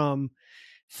anything from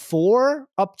 4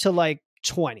 up to like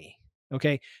 20.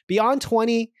 Okay. Beyond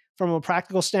 20, from a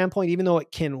practical standpoint, even though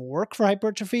it can work for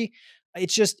hypertrophy,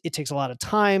 it takes a lot of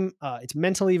time. It's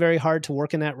mentally very hard to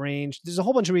work in that range. There's a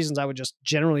whole bunch of reasons I would just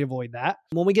generally avoid that.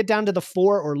 When we get down to the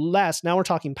 4 or less, now we're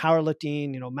talking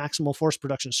powerlifting, maximal force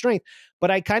production strength.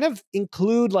 But I kind of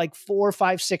include like 4,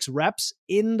 5, 6 reps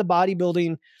in the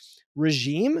bodybuilding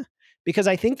regime because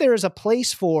I think there is a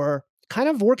place for kind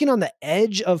of working on the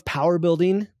edge of power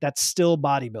building that's still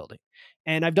bodybuilding.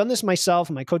 And I've done this myself.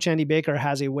 My coach, Andy Baker,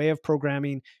 has a way of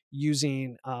programming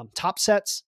using top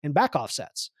sets and back off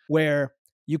sets where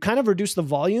you kind of reduce the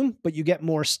volume, but you get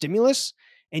more stimulus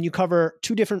and you cover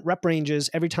 2 different rep ranges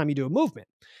every time you do a movement.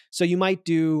 So you might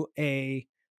do a,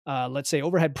 let's say,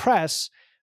 overhead press,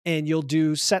 and you'll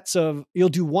do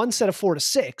one set of 4 to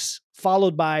 6,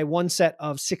 followed by one set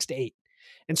of 6 to 8.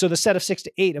 And so the set of 6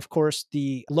 to 8, of course,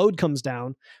 the load comes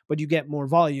down, but you get more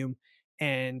volume.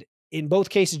 And in both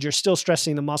cases, you're still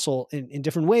stressing the muscle in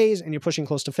different ways, and you're pushing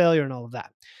close to failure and all of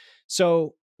that.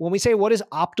 So when we say what is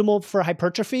optimal for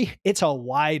hypertrophy, it's a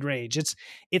wide range.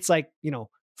 It's like,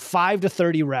 5 to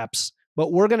 30 reps,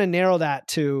 but we're going to narrow that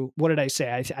to, what did I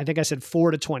say? I think I said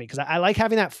 4 to 20 because I like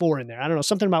having that 4 in there. I don't know,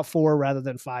 something about 4 rather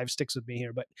than 5 sticks with me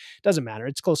here, but it doesn't matter.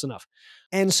 It's close enough.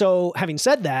 And so having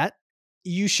said that,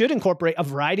 you should incorporate a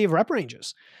variety of rep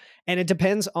ranges, and it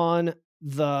depends on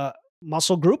the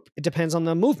muscle group. It depends on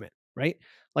the movement, right?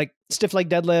 Like stiff leg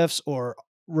deadlifts or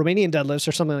Romanian deadlifts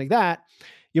or something like that.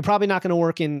 You're probably not going to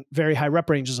work in very high rep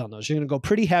ranges on those. You're going to go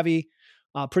pretty heavy,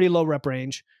 pretty low rep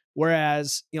range.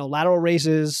 Whereas, lateral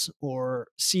raises or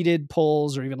seated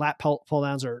pulls or even lat pull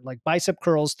downs or like bicep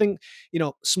curls,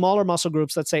 smaller muscle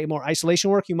groups, let's say more isolation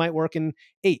work, you might work in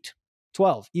 8,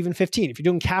 12, even 15. If you're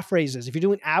doing calf raises, if you're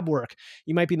doing ab work,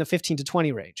 you might be in the 15 to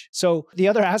 20 range. So the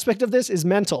other aspect of this is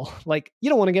mental. Like you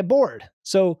don't want to get bored.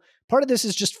 So part of this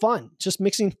is just fun, just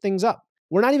mixing things up.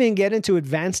 We're not even getting into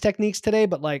advanced techniques today,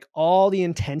 but like all the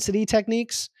intensity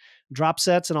techniques, drop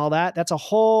sets and all that, that's a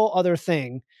whole other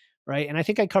thing, right? And I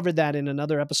think I covered that in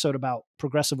another episode about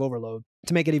progressive overload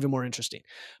to make it even more interesting.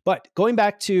 But going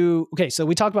back to, okay, so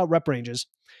we talked about rep ranges.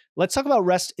 Let's talk about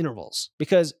rest intervals,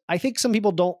 because I think some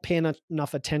people don't pay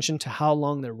enough attention to how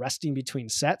long they're resting between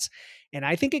sets. And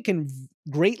I think it can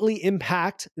greatly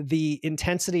impact the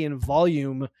intensity and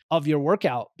volume of your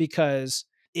workout, because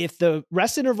if the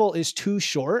rest interval is too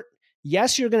short,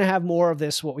 yes, you're going to have more of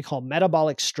this, what we call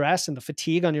metabolic stress and the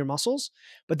fatigue on your muscles,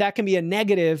 but that can be a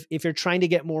negative if you're trying to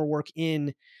get more work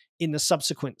in the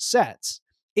subsequent sets.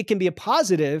 It can be a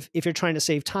positive if you're trying to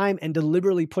save time and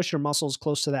deliberately push your muscles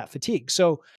close to that fatigue.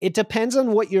 So it depends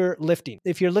on what you're lifting.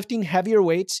 If you're lifting heavier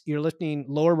weights, you're lifting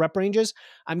lower rep ranges,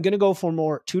 I'm going to go for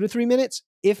more 2 to 3 minutes,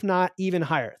 if not even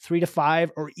higher, 3 to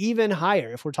 5, or even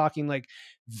higher if we're talking like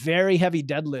very heavy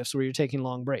deadlifts where you're taking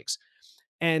long breaks.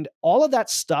 And all of that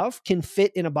stuff can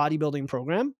fit in a bodybuilding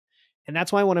program. And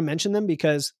that's why I want to mention them,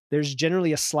 because there's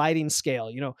generally a sliding scale.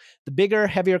 You know, the bigger,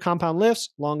 heavier compound lifts,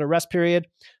 longer rest period.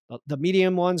 The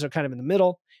medium ones are kind of in the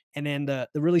middle. And then the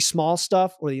really small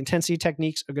stuff or the intensity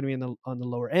techniques are going to be on the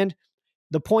lower end.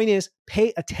 The point is,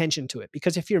 pay attention to it,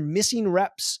 because if you're missing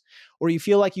reps or you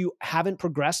feel like you haven't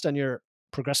progressed on your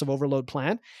progressive overload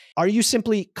plan, are you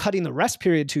simply cutting the rest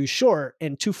period too short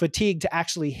and too fatigued to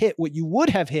actually hit what you would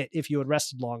have hit if you had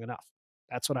rested long enough?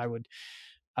 That's what I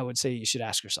would say you should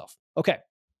ask yourself. Okay.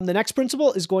 The next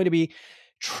principle is going to be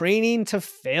training to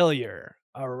failure.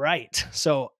 All right.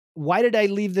 So why did I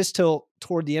leave this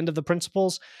toward the end of the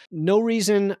principles? No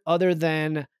reason other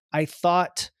than I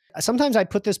thought sometimes I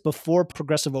put this before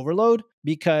progressive overload,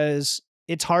 because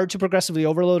it's hard to progressively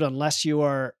overload unless you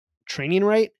are training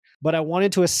right. But I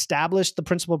wanted to establish the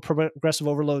principle of progressive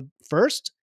overload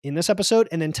first in this episode,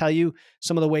 and then tell you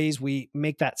some of the ways we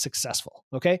make that successful.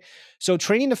 Okay. So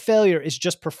training to failure is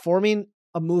just performing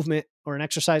a movement or an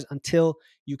exercise until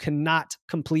you cannot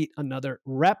complete another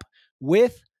rep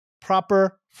with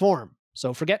proper form.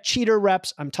 So forget cheater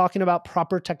reps. I'm talking about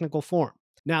proper technical form.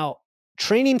 Now,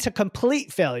 training to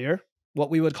complete failure, what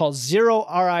we would call 0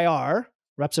 RIR,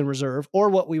 reps in reserve, or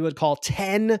what we would call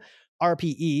 10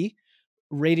 RPE,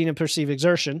 rating of perceived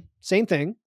exertion, same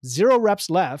thing, 0 reps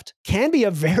left, can be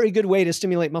a very good way to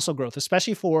stimulate muscle growth,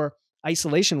 especially for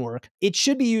isolation work. It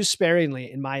should be used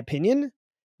sparingly, in my opinion,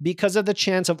 because of the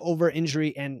chance of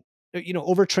over-injury and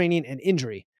overtraining and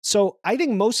injury. So I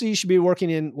think most of you should be working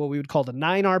in what we would call the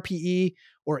 9 RPE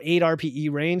or 8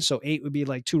 RPE range. So 8 would be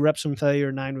like 2 reps from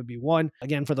failure, 9 would be 1.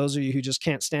 Again, for those of you who just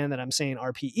can't stand that I'm saying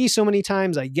RPE so many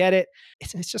times, I get it.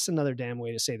 It's just another damn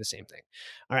way to say the same thing.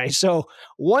 All right. So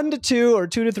 1 to 2 or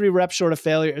 2 to 3 reps short of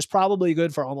failure is probably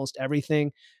good for almost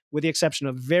everything, with the exception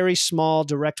of very small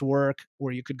direct work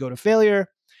where you could go to failure,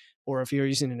 or if you're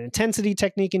using an intensity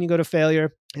technique and you go to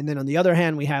failure. And then on the other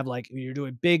hand, we have like you're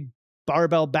doing big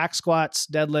barbell back squats,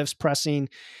 deadlifts, pressing,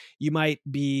 you might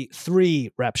be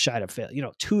 3 reps shy of failure,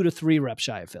 2 to 3 reps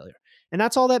shy of failure. And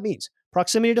that's all that means.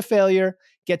 Proximity to failure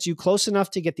gets you close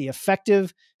enough to get the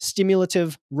effective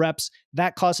stimulative reps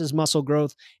that causes muscle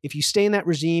growth. If you stay in that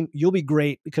regime, you'll be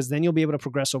great, because then you'll be able to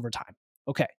progress over time.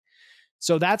 Okay.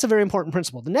 So that's a very important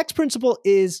principle. The next principle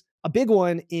is a big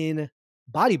one in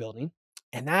bodybuilding,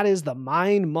 and that is the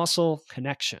mind-muscle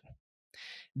connection.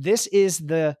 This is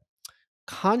the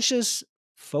conscious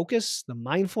focus, the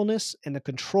mindfulness, and the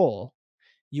control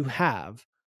you have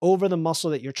over the muscle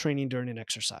that you're training during an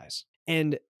exercise.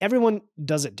 And everyone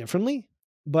does it differently,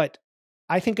 but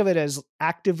I think of it as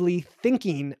actively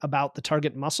thinking about the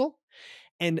target muscle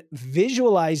and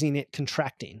visualizing it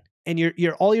contracting. And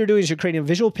all you're doing is you're creating a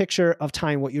visual picture of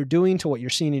tying what you're doing to what you're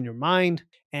seeing in your mind.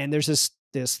 And there's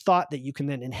this thought that you can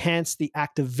then enhance the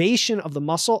activation of the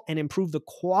muscle and improve the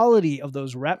quality of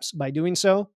those reps by doing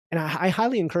so. And I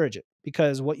highly encourage it,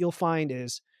 because what you'll find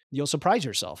is you'll surprise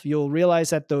yourself. You'll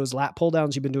realize that those lat pull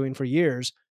downs you've been doing for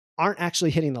years aren't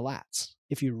actually hitting the lats,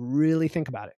 if you really think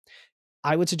about it.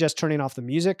 I would suggest turning off the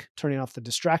music, turning off the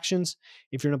distractions.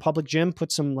 If you're in a public gym,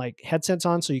 put some like headsets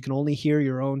on so you can only hear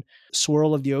your own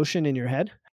swirl of the ocean in your head,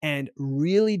 and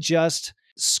really just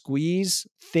squeeze,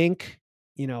 think,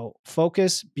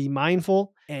 focus, be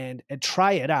mindful, and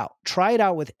try it out. Try it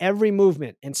out with every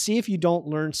movement and see if you don't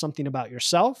learn something about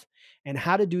yourself and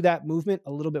how to do that movement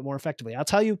a little bit more effectively. I'll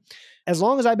tell you, as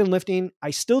long as I've been lifting,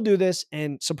 I still do this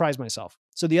and surprise myself.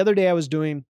 So the other day I was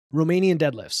doing Romanian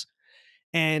deadlifts,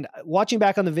 and watching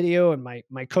back on the video, and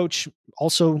my coach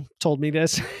also told me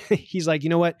this, he's like, you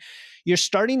know what? You're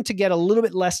starting to get a little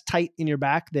bit less tight in your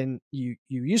back than you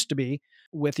used to be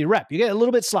with your rep. You get a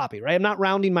little bit sloppy, right? I'm not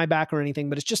rounding my back or anything,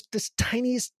 but it's just this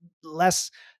tiniest less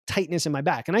tightness in my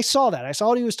back. And I saw that. I saw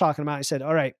what he was talking about. I said,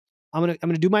 all right, I'm going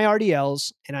to do my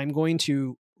RDLs, and I'm going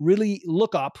to really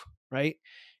look up, right?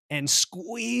 And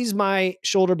squeeze my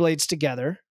shoulder blades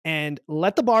together and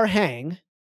let the bar hang.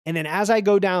 And then as I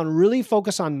go down, really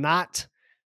focus on not,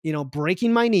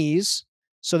 breaking my knees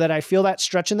so that I feel that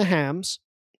stretch in the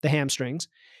hamstrings.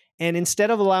 And instead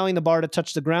of allowing the bar to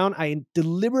touch the ground, I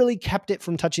deliberately kept it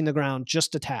from touching the ground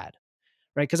just a tad,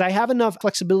 right? Because I have enough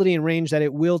flexibility and range that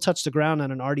it will touch the ground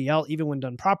on an RDL, even when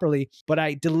done properly, but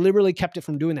I deliberately kept it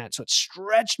from doing that. So it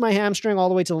stretched my hamstring all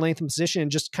the way to the lengthened position and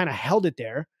just kind of held it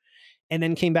there, and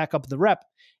then came back up the rep,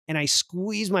 and I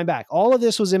squeezed my back. All of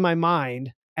this was in my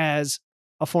mind as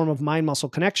a form of mind-muscle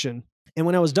connection. And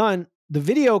when I was done, the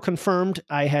video confirmed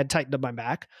I had tightened up my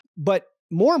back. But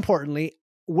more importantly,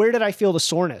 where did I feel the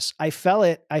soreness? I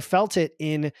felt it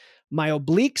in my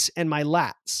obliques and my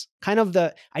lats.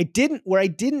 Where I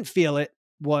didn't feel it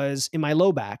was in my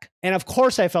low back. And of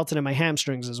course I felt it in my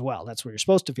hamstrings as well. That's where you're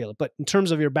supposed to feel it. But in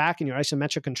terms of your back and your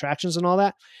isometric contractions and all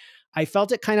that, I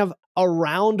felt it kind of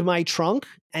around my trunk,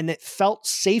 and it felt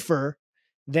safer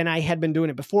than I had been doing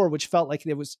it before, which felt like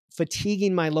it was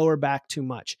fatiguing my lower back too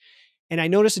much. And I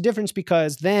noticed a difference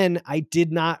because then I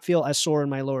did not feel as sore in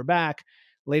my lower back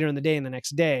later in the day and the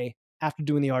next day after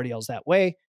doing the RDLs that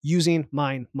way, using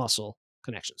mind muscle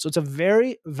connection. So it's a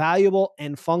very valuable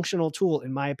and functional tool,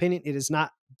 in my opinion. It is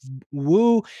not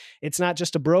woo. It's not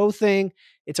just a bro thing.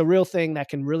 It's a real thing that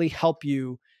can really help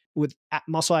you with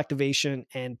muscle activation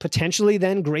and potentially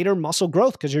then greater muscle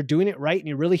growth, because you're doing it right and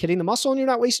you're really hitting the muscle and you're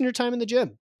not wasting your time in the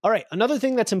gym. All right. Another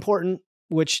thing that's important,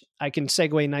 which I can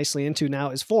segue nicely into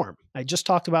now, is form. I just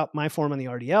talked about my form on the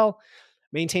RDL.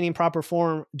 Maintaining proper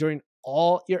form during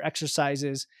all your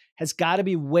exercises has got to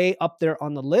be way up there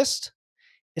on the list,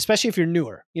 especially if you're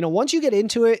newer. Once you get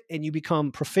into it and you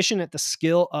become proficient at the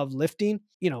skill of lifting,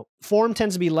 form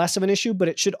tends to be less of an issue, but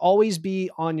it should always be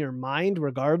on your mind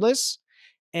regardless.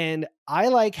 And I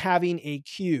like having a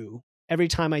cue every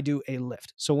time I do a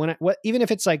lift. So even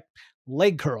if it's like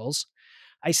leg curls,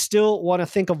 I still want to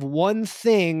think of one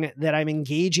thing that I'm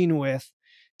engaging with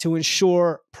to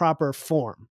ensure proper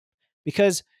form,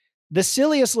 because the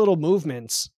silliest little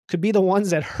movements could be the ones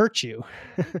that hurt you,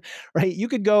 right? You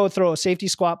could go throw a safety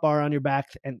squat bar on your back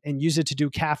and use it to do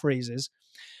calf raises.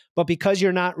 But because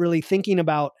you're not really thinking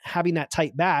about having that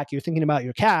tight back, you're thinking about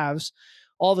your calves,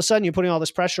 all of a sudden you're putting all this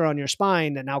pressure on your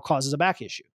spine that now causes a back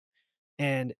issue.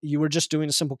 And you were just doing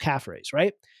a simple calf raise,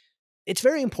 right? It's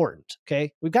very important,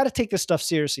 okay? We've got to take this stuff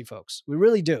seriously, folks. We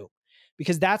really do.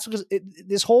 Because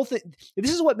this whole thing,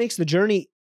 this is what makes the journey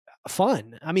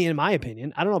fun. I mean, in my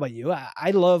opinion, I don't know about you.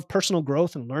 I love personal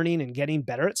growth and learning and getting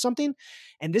better at something.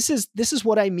 And this is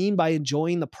what I mean by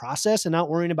enjoying the process and not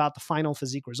worrying about the final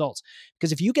physique results.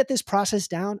 Because if you get this process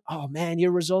down, oh man,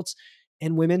 your results,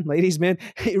 and women, ladies, men,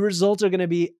 your results are going to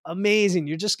be amazing.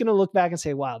 You're just going to look back and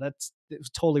say, wow, it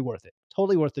was totally worth it.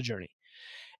 Totally worth the journey.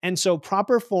 And so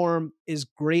proper form is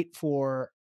great for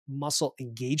muscle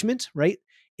engagement, right?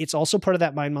 It's also part of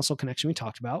that mind muscle connection we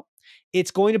talked about.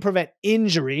 It's going to prevent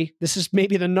injury. This is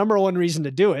maybe the number one reason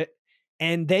to do it.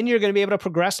 And then you're going to be able to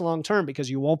progress long term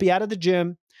because you won't be out of the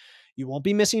gym. You won't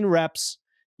be missing reps.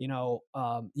 You'll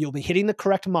be hitting the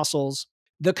correct muscles.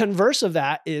 The converse of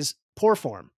that is poor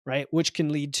form, right? Which can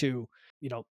lead to,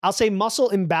 I'll say muscle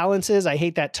imbalances. I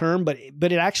hate that term, but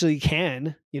it actually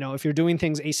can, if you're doing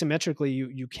things asymmetrically,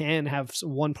 you can have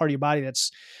one part of your body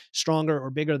that's stronger or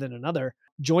bigger than another.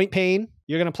 Joint pain,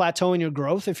 you're going to plateau in your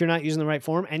growth if you're not using the right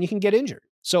form, and you can get injured.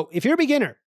 So if you're a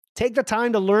beginner, take the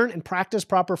time to learn and practice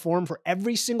proper form for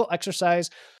every single exercise.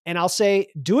 And I'll say,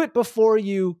 do it before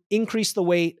you increase the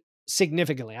weight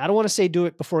significantly. I don't want to say do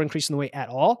it before increasing the weight at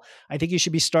all. I think you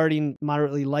should be starting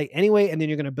moderately light anyway, and then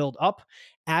you're going to build up.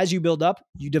 As you build up,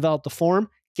 you develop the form,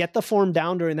 get the form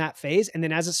down during that phase. And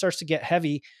then as it starts to get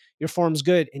heavy, your form's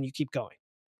good and you keep going.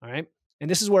 All right. And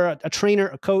this is where a trainer,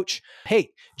 a coach, hey,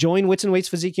 join Wits Weights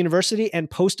Physique University and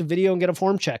post a video and get a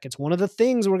form check. It's one of the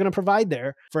things we're going to provide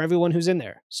there for everyone who's in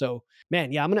there. So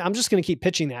man, yeah, I'm just going to keep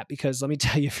pitching that, because let me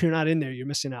tell you, if you're not in there, you're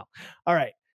missing out. All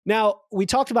right. Now, we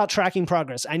talked about tracking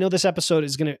progress. I know this episode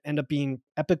is going to end up being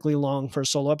epically long for a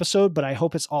solo episode, but I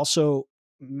hope it's also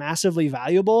massively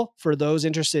valuable for those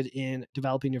interested in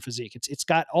developing your physique. It's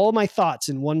got all my thoughts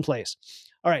in one place.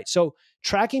 All right. So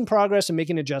tracking progress and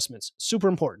making adjustments, super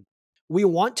important. We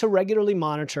want to regularly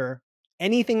monitor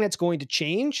anything that's going to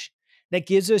change that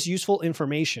gives us useful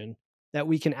information that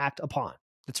we can act upon.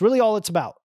 That's really all it's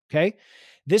about. Okay.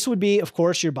 This would be, of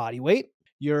course, your body weight,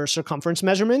 your circumference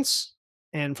measurements.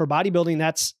 And for bodybuilding,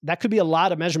 that could be a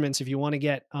lot of measurements if you want to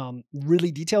get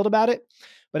really detailed about it.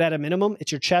 But at a minimum,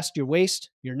 it's your chest, your waist,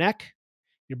 your neck,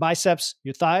 your biceps,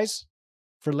 your thighs.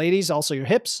 For ladies, also your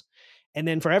hips. And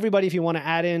then for everybody, if you want to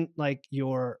add in like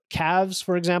your calves,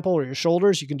 for example, or your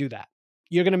shoulders, you can do that.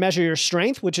 You're going to measure your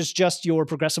strength, which is just your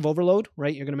progressive overload,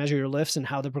 right? You're going to measure your lifts and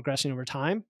how they're progressing over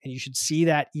time. And you should see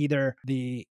that either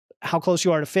the how close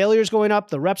you are to failure is going up,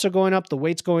 the reps are going up, the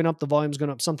weight's going up, the volume's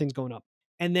going up, something's going up.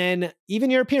 And then even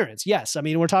your appearance. Yes, I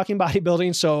mean, we're talking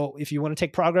bodybuilding. So if you want to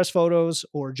take progress photos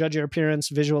or judge your appearance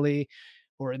visually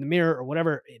or in the mirror or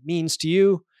whatever it means to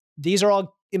you, these are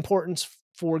all important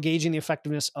for gauging the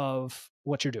effectiveness of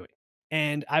what you're doing.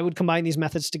 And I would combine these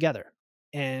methods together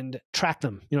and track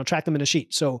them in a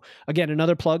sheet. So again,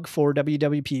 another plug for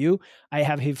WWPU. I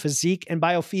have a physique and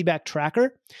biofeedback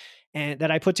tracker and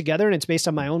that I put together, and it's based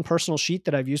on my own personal sheet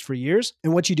that I've used for years.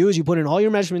 And what you do is you put in all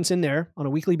your measurements in there on a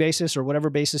weekly basis or whatever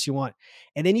basis you want.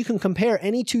 And then you can compare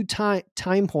any two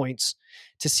time points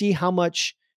to see how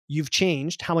much you've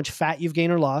changed, how much fat you've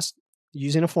gained or lost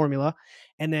using a formula,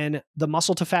 and then the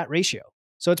muscle to fat ratio.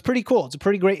 So it's pretty cool. It's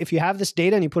pretty great. If you have this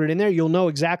data and you put it in there, you'll know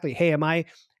exactly, hey, am I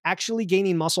actually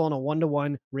gaining muscle on a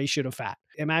 1-to-1 ratio to fat?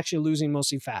 Am I actually losing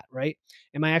mostly fat, right?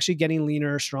 Am I actually getting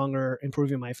leaner, stronger,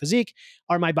 improving my physique?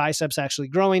 Are my biceps actually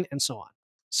growing? And so on.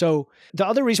 So the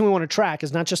other reason we want to track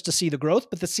is not just to see the growth,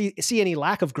 but to see any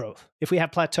lack of growth. If we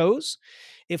have plateaus,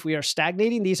 if we are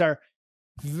stagnating, these are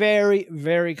very,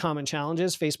 very common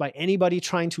challenges faced by anybody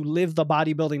trying to live the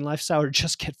bodybuilding lifestyle or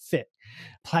just get fit.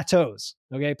 Plateaus,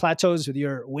 okay? Plateaus with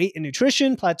your weight and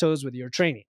nutrition, plateaus with your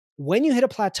training. When you hit a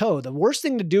plateau, the worst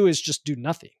thing to do is just do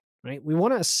nothing, right? We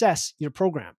want to assess your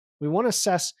program. We want to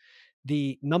assess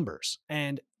the numbers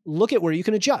and look at where you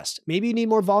can adjust. Maybe you need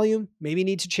more volume. Maybe you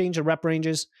need to change the rep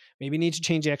ranges. Maybe you need to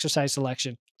change the exercise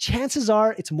selection. Chances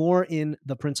are it's more in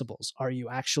the principles. Are you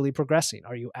actually progressing?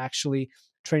 Are you actually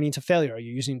training to failure? Are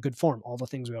you using good form? All the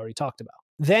things we already talked about.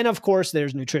 Then, of course,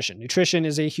 there's nutrition. Nutrition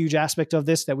is a huge aspect of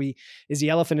this is the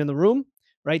elephant in the room,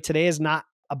 right? Today is not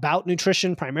about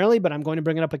nutrition primarily, but I'm going to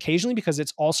bring it up occasionally because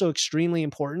it's also extremely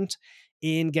important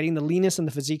in getting the leanness and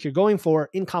the physique you're going for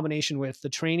in combination with the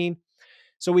training.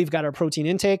 So we've got our protein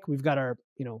intake, we've got our,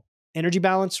 energy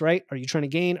balance, right? Are you trying to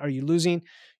gain? Are you losing?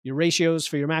 Your ratios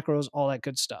for your macros, all that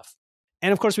good stuff.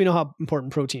 And of course, we know how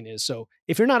important protein is. So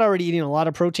if you're not already eating a lot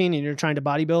of protein and you're trying to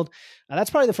bodybuild, that's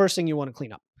probably the first thing you want to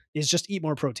clean up is just eat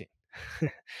more protein.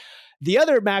 The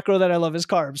other macro that I love is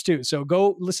carbs too. So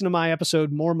go listen to my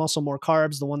episode, More Muscle, More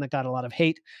Carbs, the one that got a lot of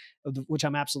hate, which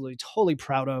I'm absolutely totally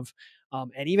proud of.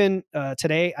 And even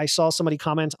today, I saw somebody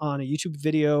comment on a YouTube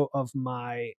video of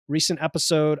my recent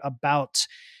episode about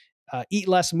eat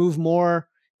less, move more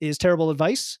is terrible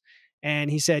advice.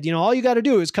 And he said, all you got to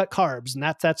do is cut carbs. And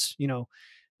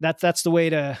that's the way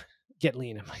to get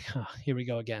lean. I'm like, oh, here we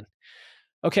go again.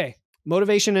 Okay.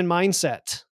 Motivation and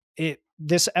mindset.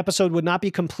 This episode would not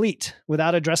be complete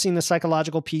without addressing the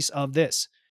psychological piece of this.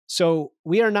 So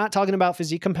we are not talking about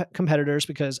physique competitors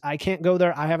because I can't go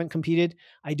there. I haven't competed.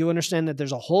 I do understand that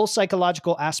there's a whole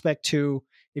psychological aspect to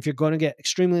if you're going to get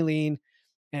extremely lean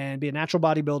and be a natural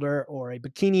bodybuilder or a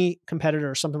bikini competitor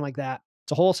or something like that.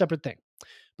 It's a whole separate thing.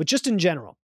 But just in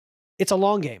general, it's a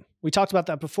long game. We talked about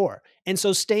that before. And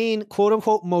so staying quote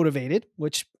unquote motivated,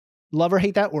 which love or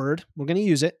hate that word, we're going to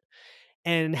use it,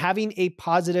 and having a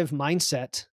positive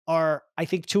mindset are, I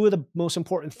think, two of the most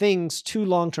important things to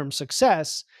long-term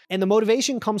success. And the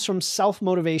motivation comes from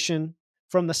self-motivation,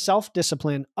 from the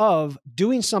self-discipline of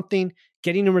doing something,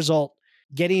 getting a result,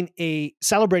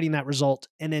 celebrating that result,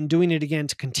 and then doing it again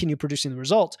to continue producing the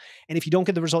result. And if you don't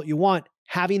get the result you want,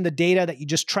 having the data that you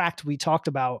just tracked, we talked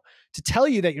about, to tell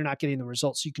you that you're not getting the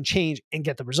result so you can change and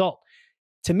get the result.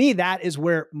 To me, that is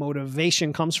where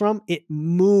motivation comes from. It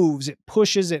moves, it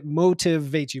pushes, it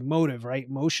motivates you. Motive, right?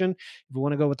 Motion, if we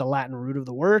want to go with the Latin root of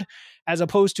the word, as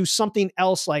opposed to something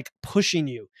else like pushing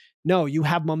you. No, you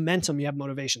have momentum, you have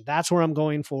motivation. That's where I'm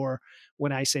going for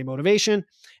when I say motivation.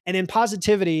 And in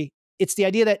positivity, it's the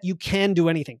idea that you can do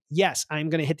anything. Yes, I'm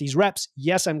going to hit these reps.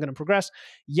 Yes, I'm going to progress.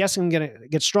 Yes, I'm going to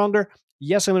get stronger.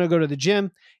 Yes, I'm going to go to the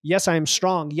gym. Yes, I'm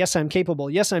strong. Yes, I'm capable.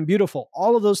 Yes, I'm beautiful.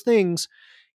 All of those things,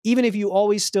 even if you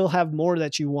always still have more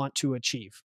that you want to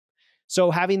achieve. So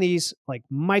having these like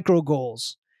micro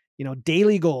goals,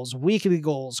 daily goals, weekly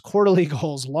goals, quarterly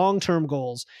goals, long-term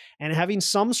goals, and having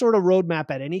some sort of roadmap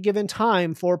at any given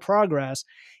time for progress,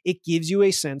 it gives you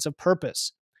a sense of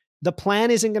purpose. The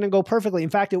plan isn't going to go perfectly. In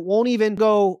fact, it won't even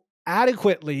go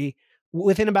adequately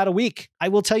within about a week. I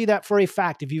will tell you that for a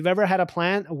fact. If you've ever had a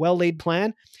plan, a well-laid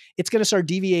plan, it's going to start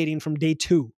deviating from day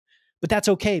 2. But that's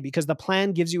okay because the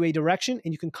plan gives you a direction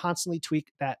and you can constantly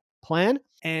tweak that plan.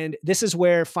 And this is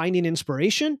where finding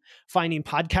inspiration, finding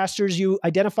podcasters you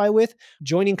identify with,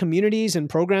 joining communities and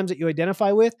programs that you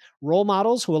identify with, role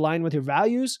models who align with your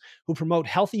values, who promote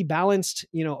healthy, balanced,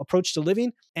 approach to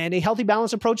living and a healthy,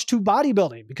 balanced approach to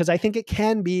bodybuilding, because I think it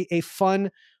can be a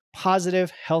fun, positive,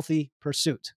 healthy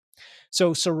pursuit.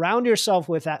 So surround yourself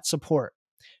with that support,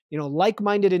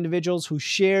 like-minded individuals who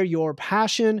share your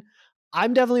passion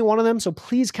I'm definitely one of them. So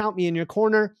please count me in your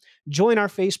corner. Join our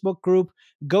Facebook group.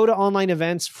 Go to online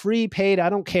events, free, paid, I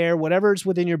don't care, whatever's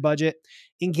within your budget.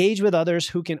 Engage with others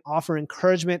who can offer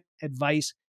encouragement,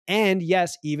 advice, and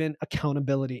yes, even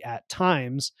accountability at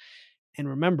times. And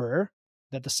remember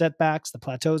that the setbacks, the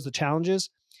plateaus, the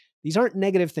challenges, these aren't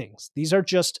negative things. These are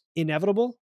just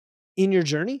inevitable in your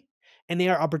journey, and they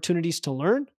are opportunities to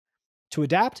learn, to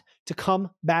adapt, to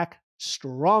come back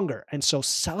stronger. And so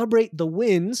celebrate the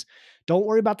wins. Don't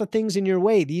worry about the things in your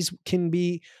way. These can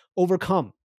be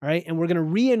overcome, right? And we're going to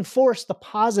reinforce the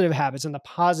positive habits and the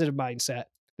positive mindset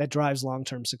that drives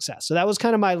long-term success. So that was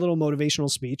kind of my little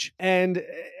motivational speech. And,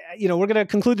 we're going to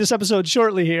conclude this episode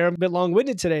shortly here. I'm a bit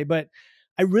long-winded today, but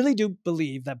I really do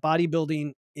believe that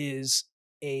bodybuilding is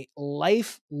a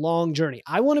lifelong journey.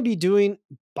 I want to be doing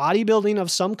bodybuilding of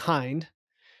some kind,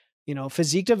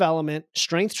 physique development,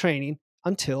 strength training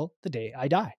until the day I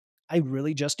die. I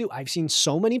really just do. I've seen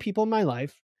so many people in my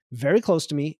life, very close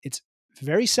to me. It's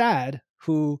very sad,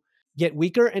 who get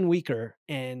weaker and weaker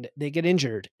and they get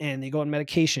injured and they go on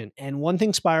medication and one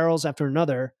thing spirals after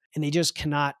another and they just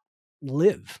cannot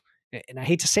live. And I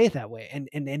hate to say it that way.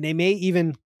 And they may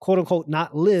even quote unquote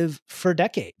not live for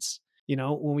decades.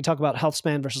 When we talk about health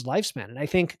span versus lifespan. And I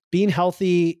think being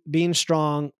healthy, being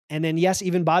strong, and then yes,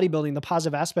 even bodybuilding, the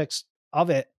positive aspects of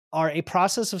it are a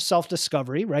process of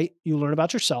self-discovery, right? You learn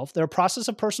about yourself. They're a process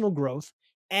of personal growth,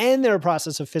 and they're a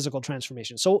process of physical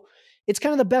transformation. So it's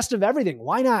kind of the best of everything.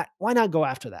 Why not go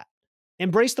after that?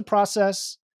 Embrace the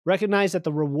process, recognize that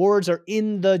the rewards are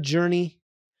in the journey.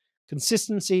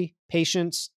 Consistency,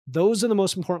 patience, those are the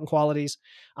most important qualities.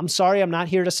 I'm sorry, I'm not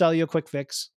here to sell you a quick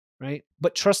fix, right?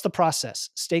 But trust the process,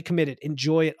 stay committed,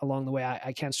 enjoy it along the way.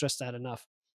 I can't stress that enough.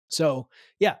 So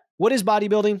yeah, what is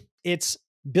bodybuilding? It's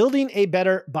building a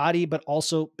better body, but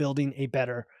also building a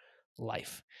better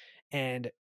life.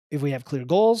 And if we have clear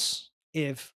goals,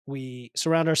 if we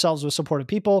surround ourselves with supportive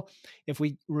people, if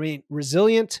we remain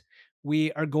resilient,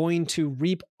 we are going to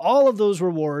reap all of those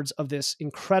rewards of this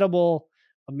incredible,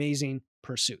 amazing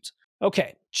pursuit.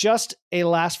 Okay, just a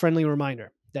last friendly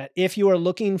reminder that if you are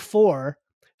looking for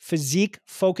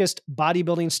physique-focused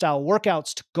bodybuilding style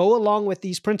workouts to go along with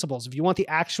these principles, if you want the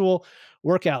actual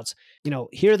workouts,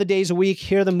 here are the days a week,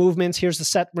 here are the movements, here's the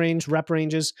set range, rep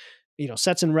ranges,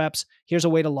 sets and reps, here's a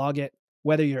way to log it,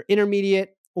 whether you're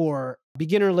intermediate or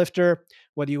beginner lifter,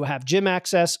 whether you have gym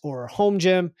access or home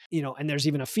gym, and there's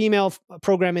even a female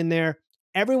program in there.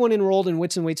 Everyone enrolled in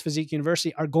Wits Physique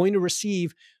University are going to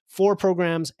receive 4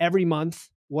 programs every month,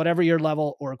 whatever your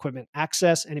level or equipment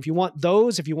access. And if you want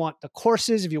those, if you want the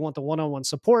courses, if you want the one-on-one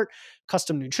support,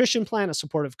 custom nutrition plan, a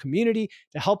supportive community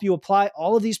to help you apply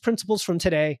all of these principles from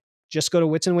today, just go to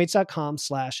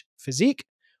witsandweights.com/physique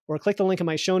or click the link in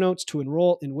my show notes to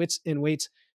enroll in Wits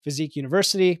Physique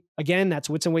University. Again, that's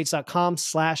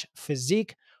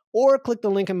witsandweights.com/physique or click the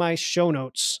link in my show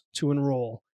notes to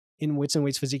enroll in Wits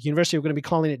Physique University. We're going to be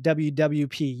calling it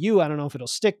WWPU. I don't know if it'll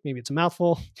stick. Maybe it's a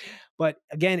mouthful. But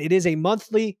again, it is a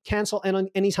monthly cancel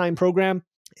anytime program.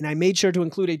 And I made sure to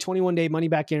include a 21-day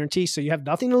money-back guarantee. So you have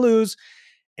nothing to lose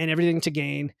and everything to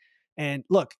gain. And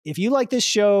look, if you like this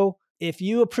show, if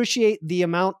you appreciate the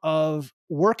amount of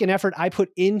work and effort I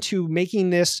put into making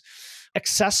this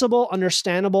accessible,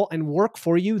 understandable, and work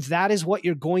for you, that is what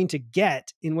you're going to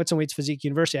get in Wits Physique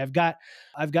University. I've got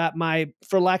my,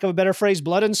 for lack of a better phrase,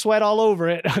 blood and sweat all over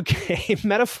it, okay,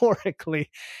 metaphorically.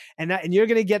 And you're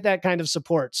going to get that kind of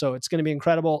support. So it's going to be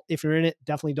incredible. If you're in it,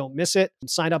 definitely don't miss it.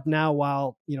 Sign up now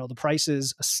while, the price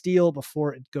is a steal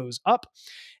before it goes up.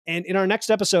 And in our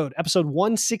next episode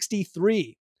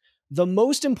 163, the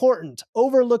most important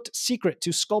overlooked secret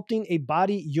to sculpting a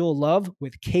body you'll love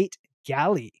with Kate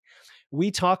Galley. We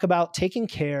talk about taking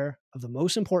care of the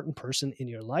most important person in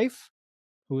your life.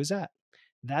 Who is that?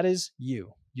 That is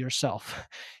you, yourself.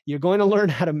 You're going to learn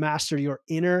how to master your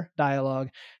inner dialogue,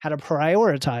 how to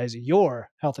prioritize your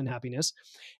health and happiness,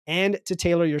 and to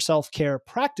tailor your self-care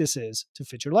practices to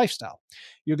fit your lifestyle.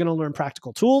 You're going to learn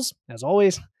practical tools, as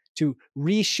always, to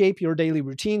reshape your daily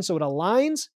routine so it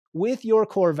aligns with your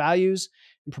core values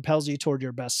and propels you toward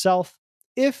your best self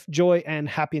if joy and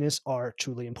happiness are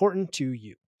truly important to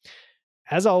you.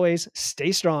 As always,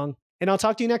 stay strong, and I'll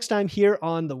talk to you next time here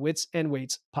on the Wits and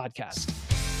Weights podcast.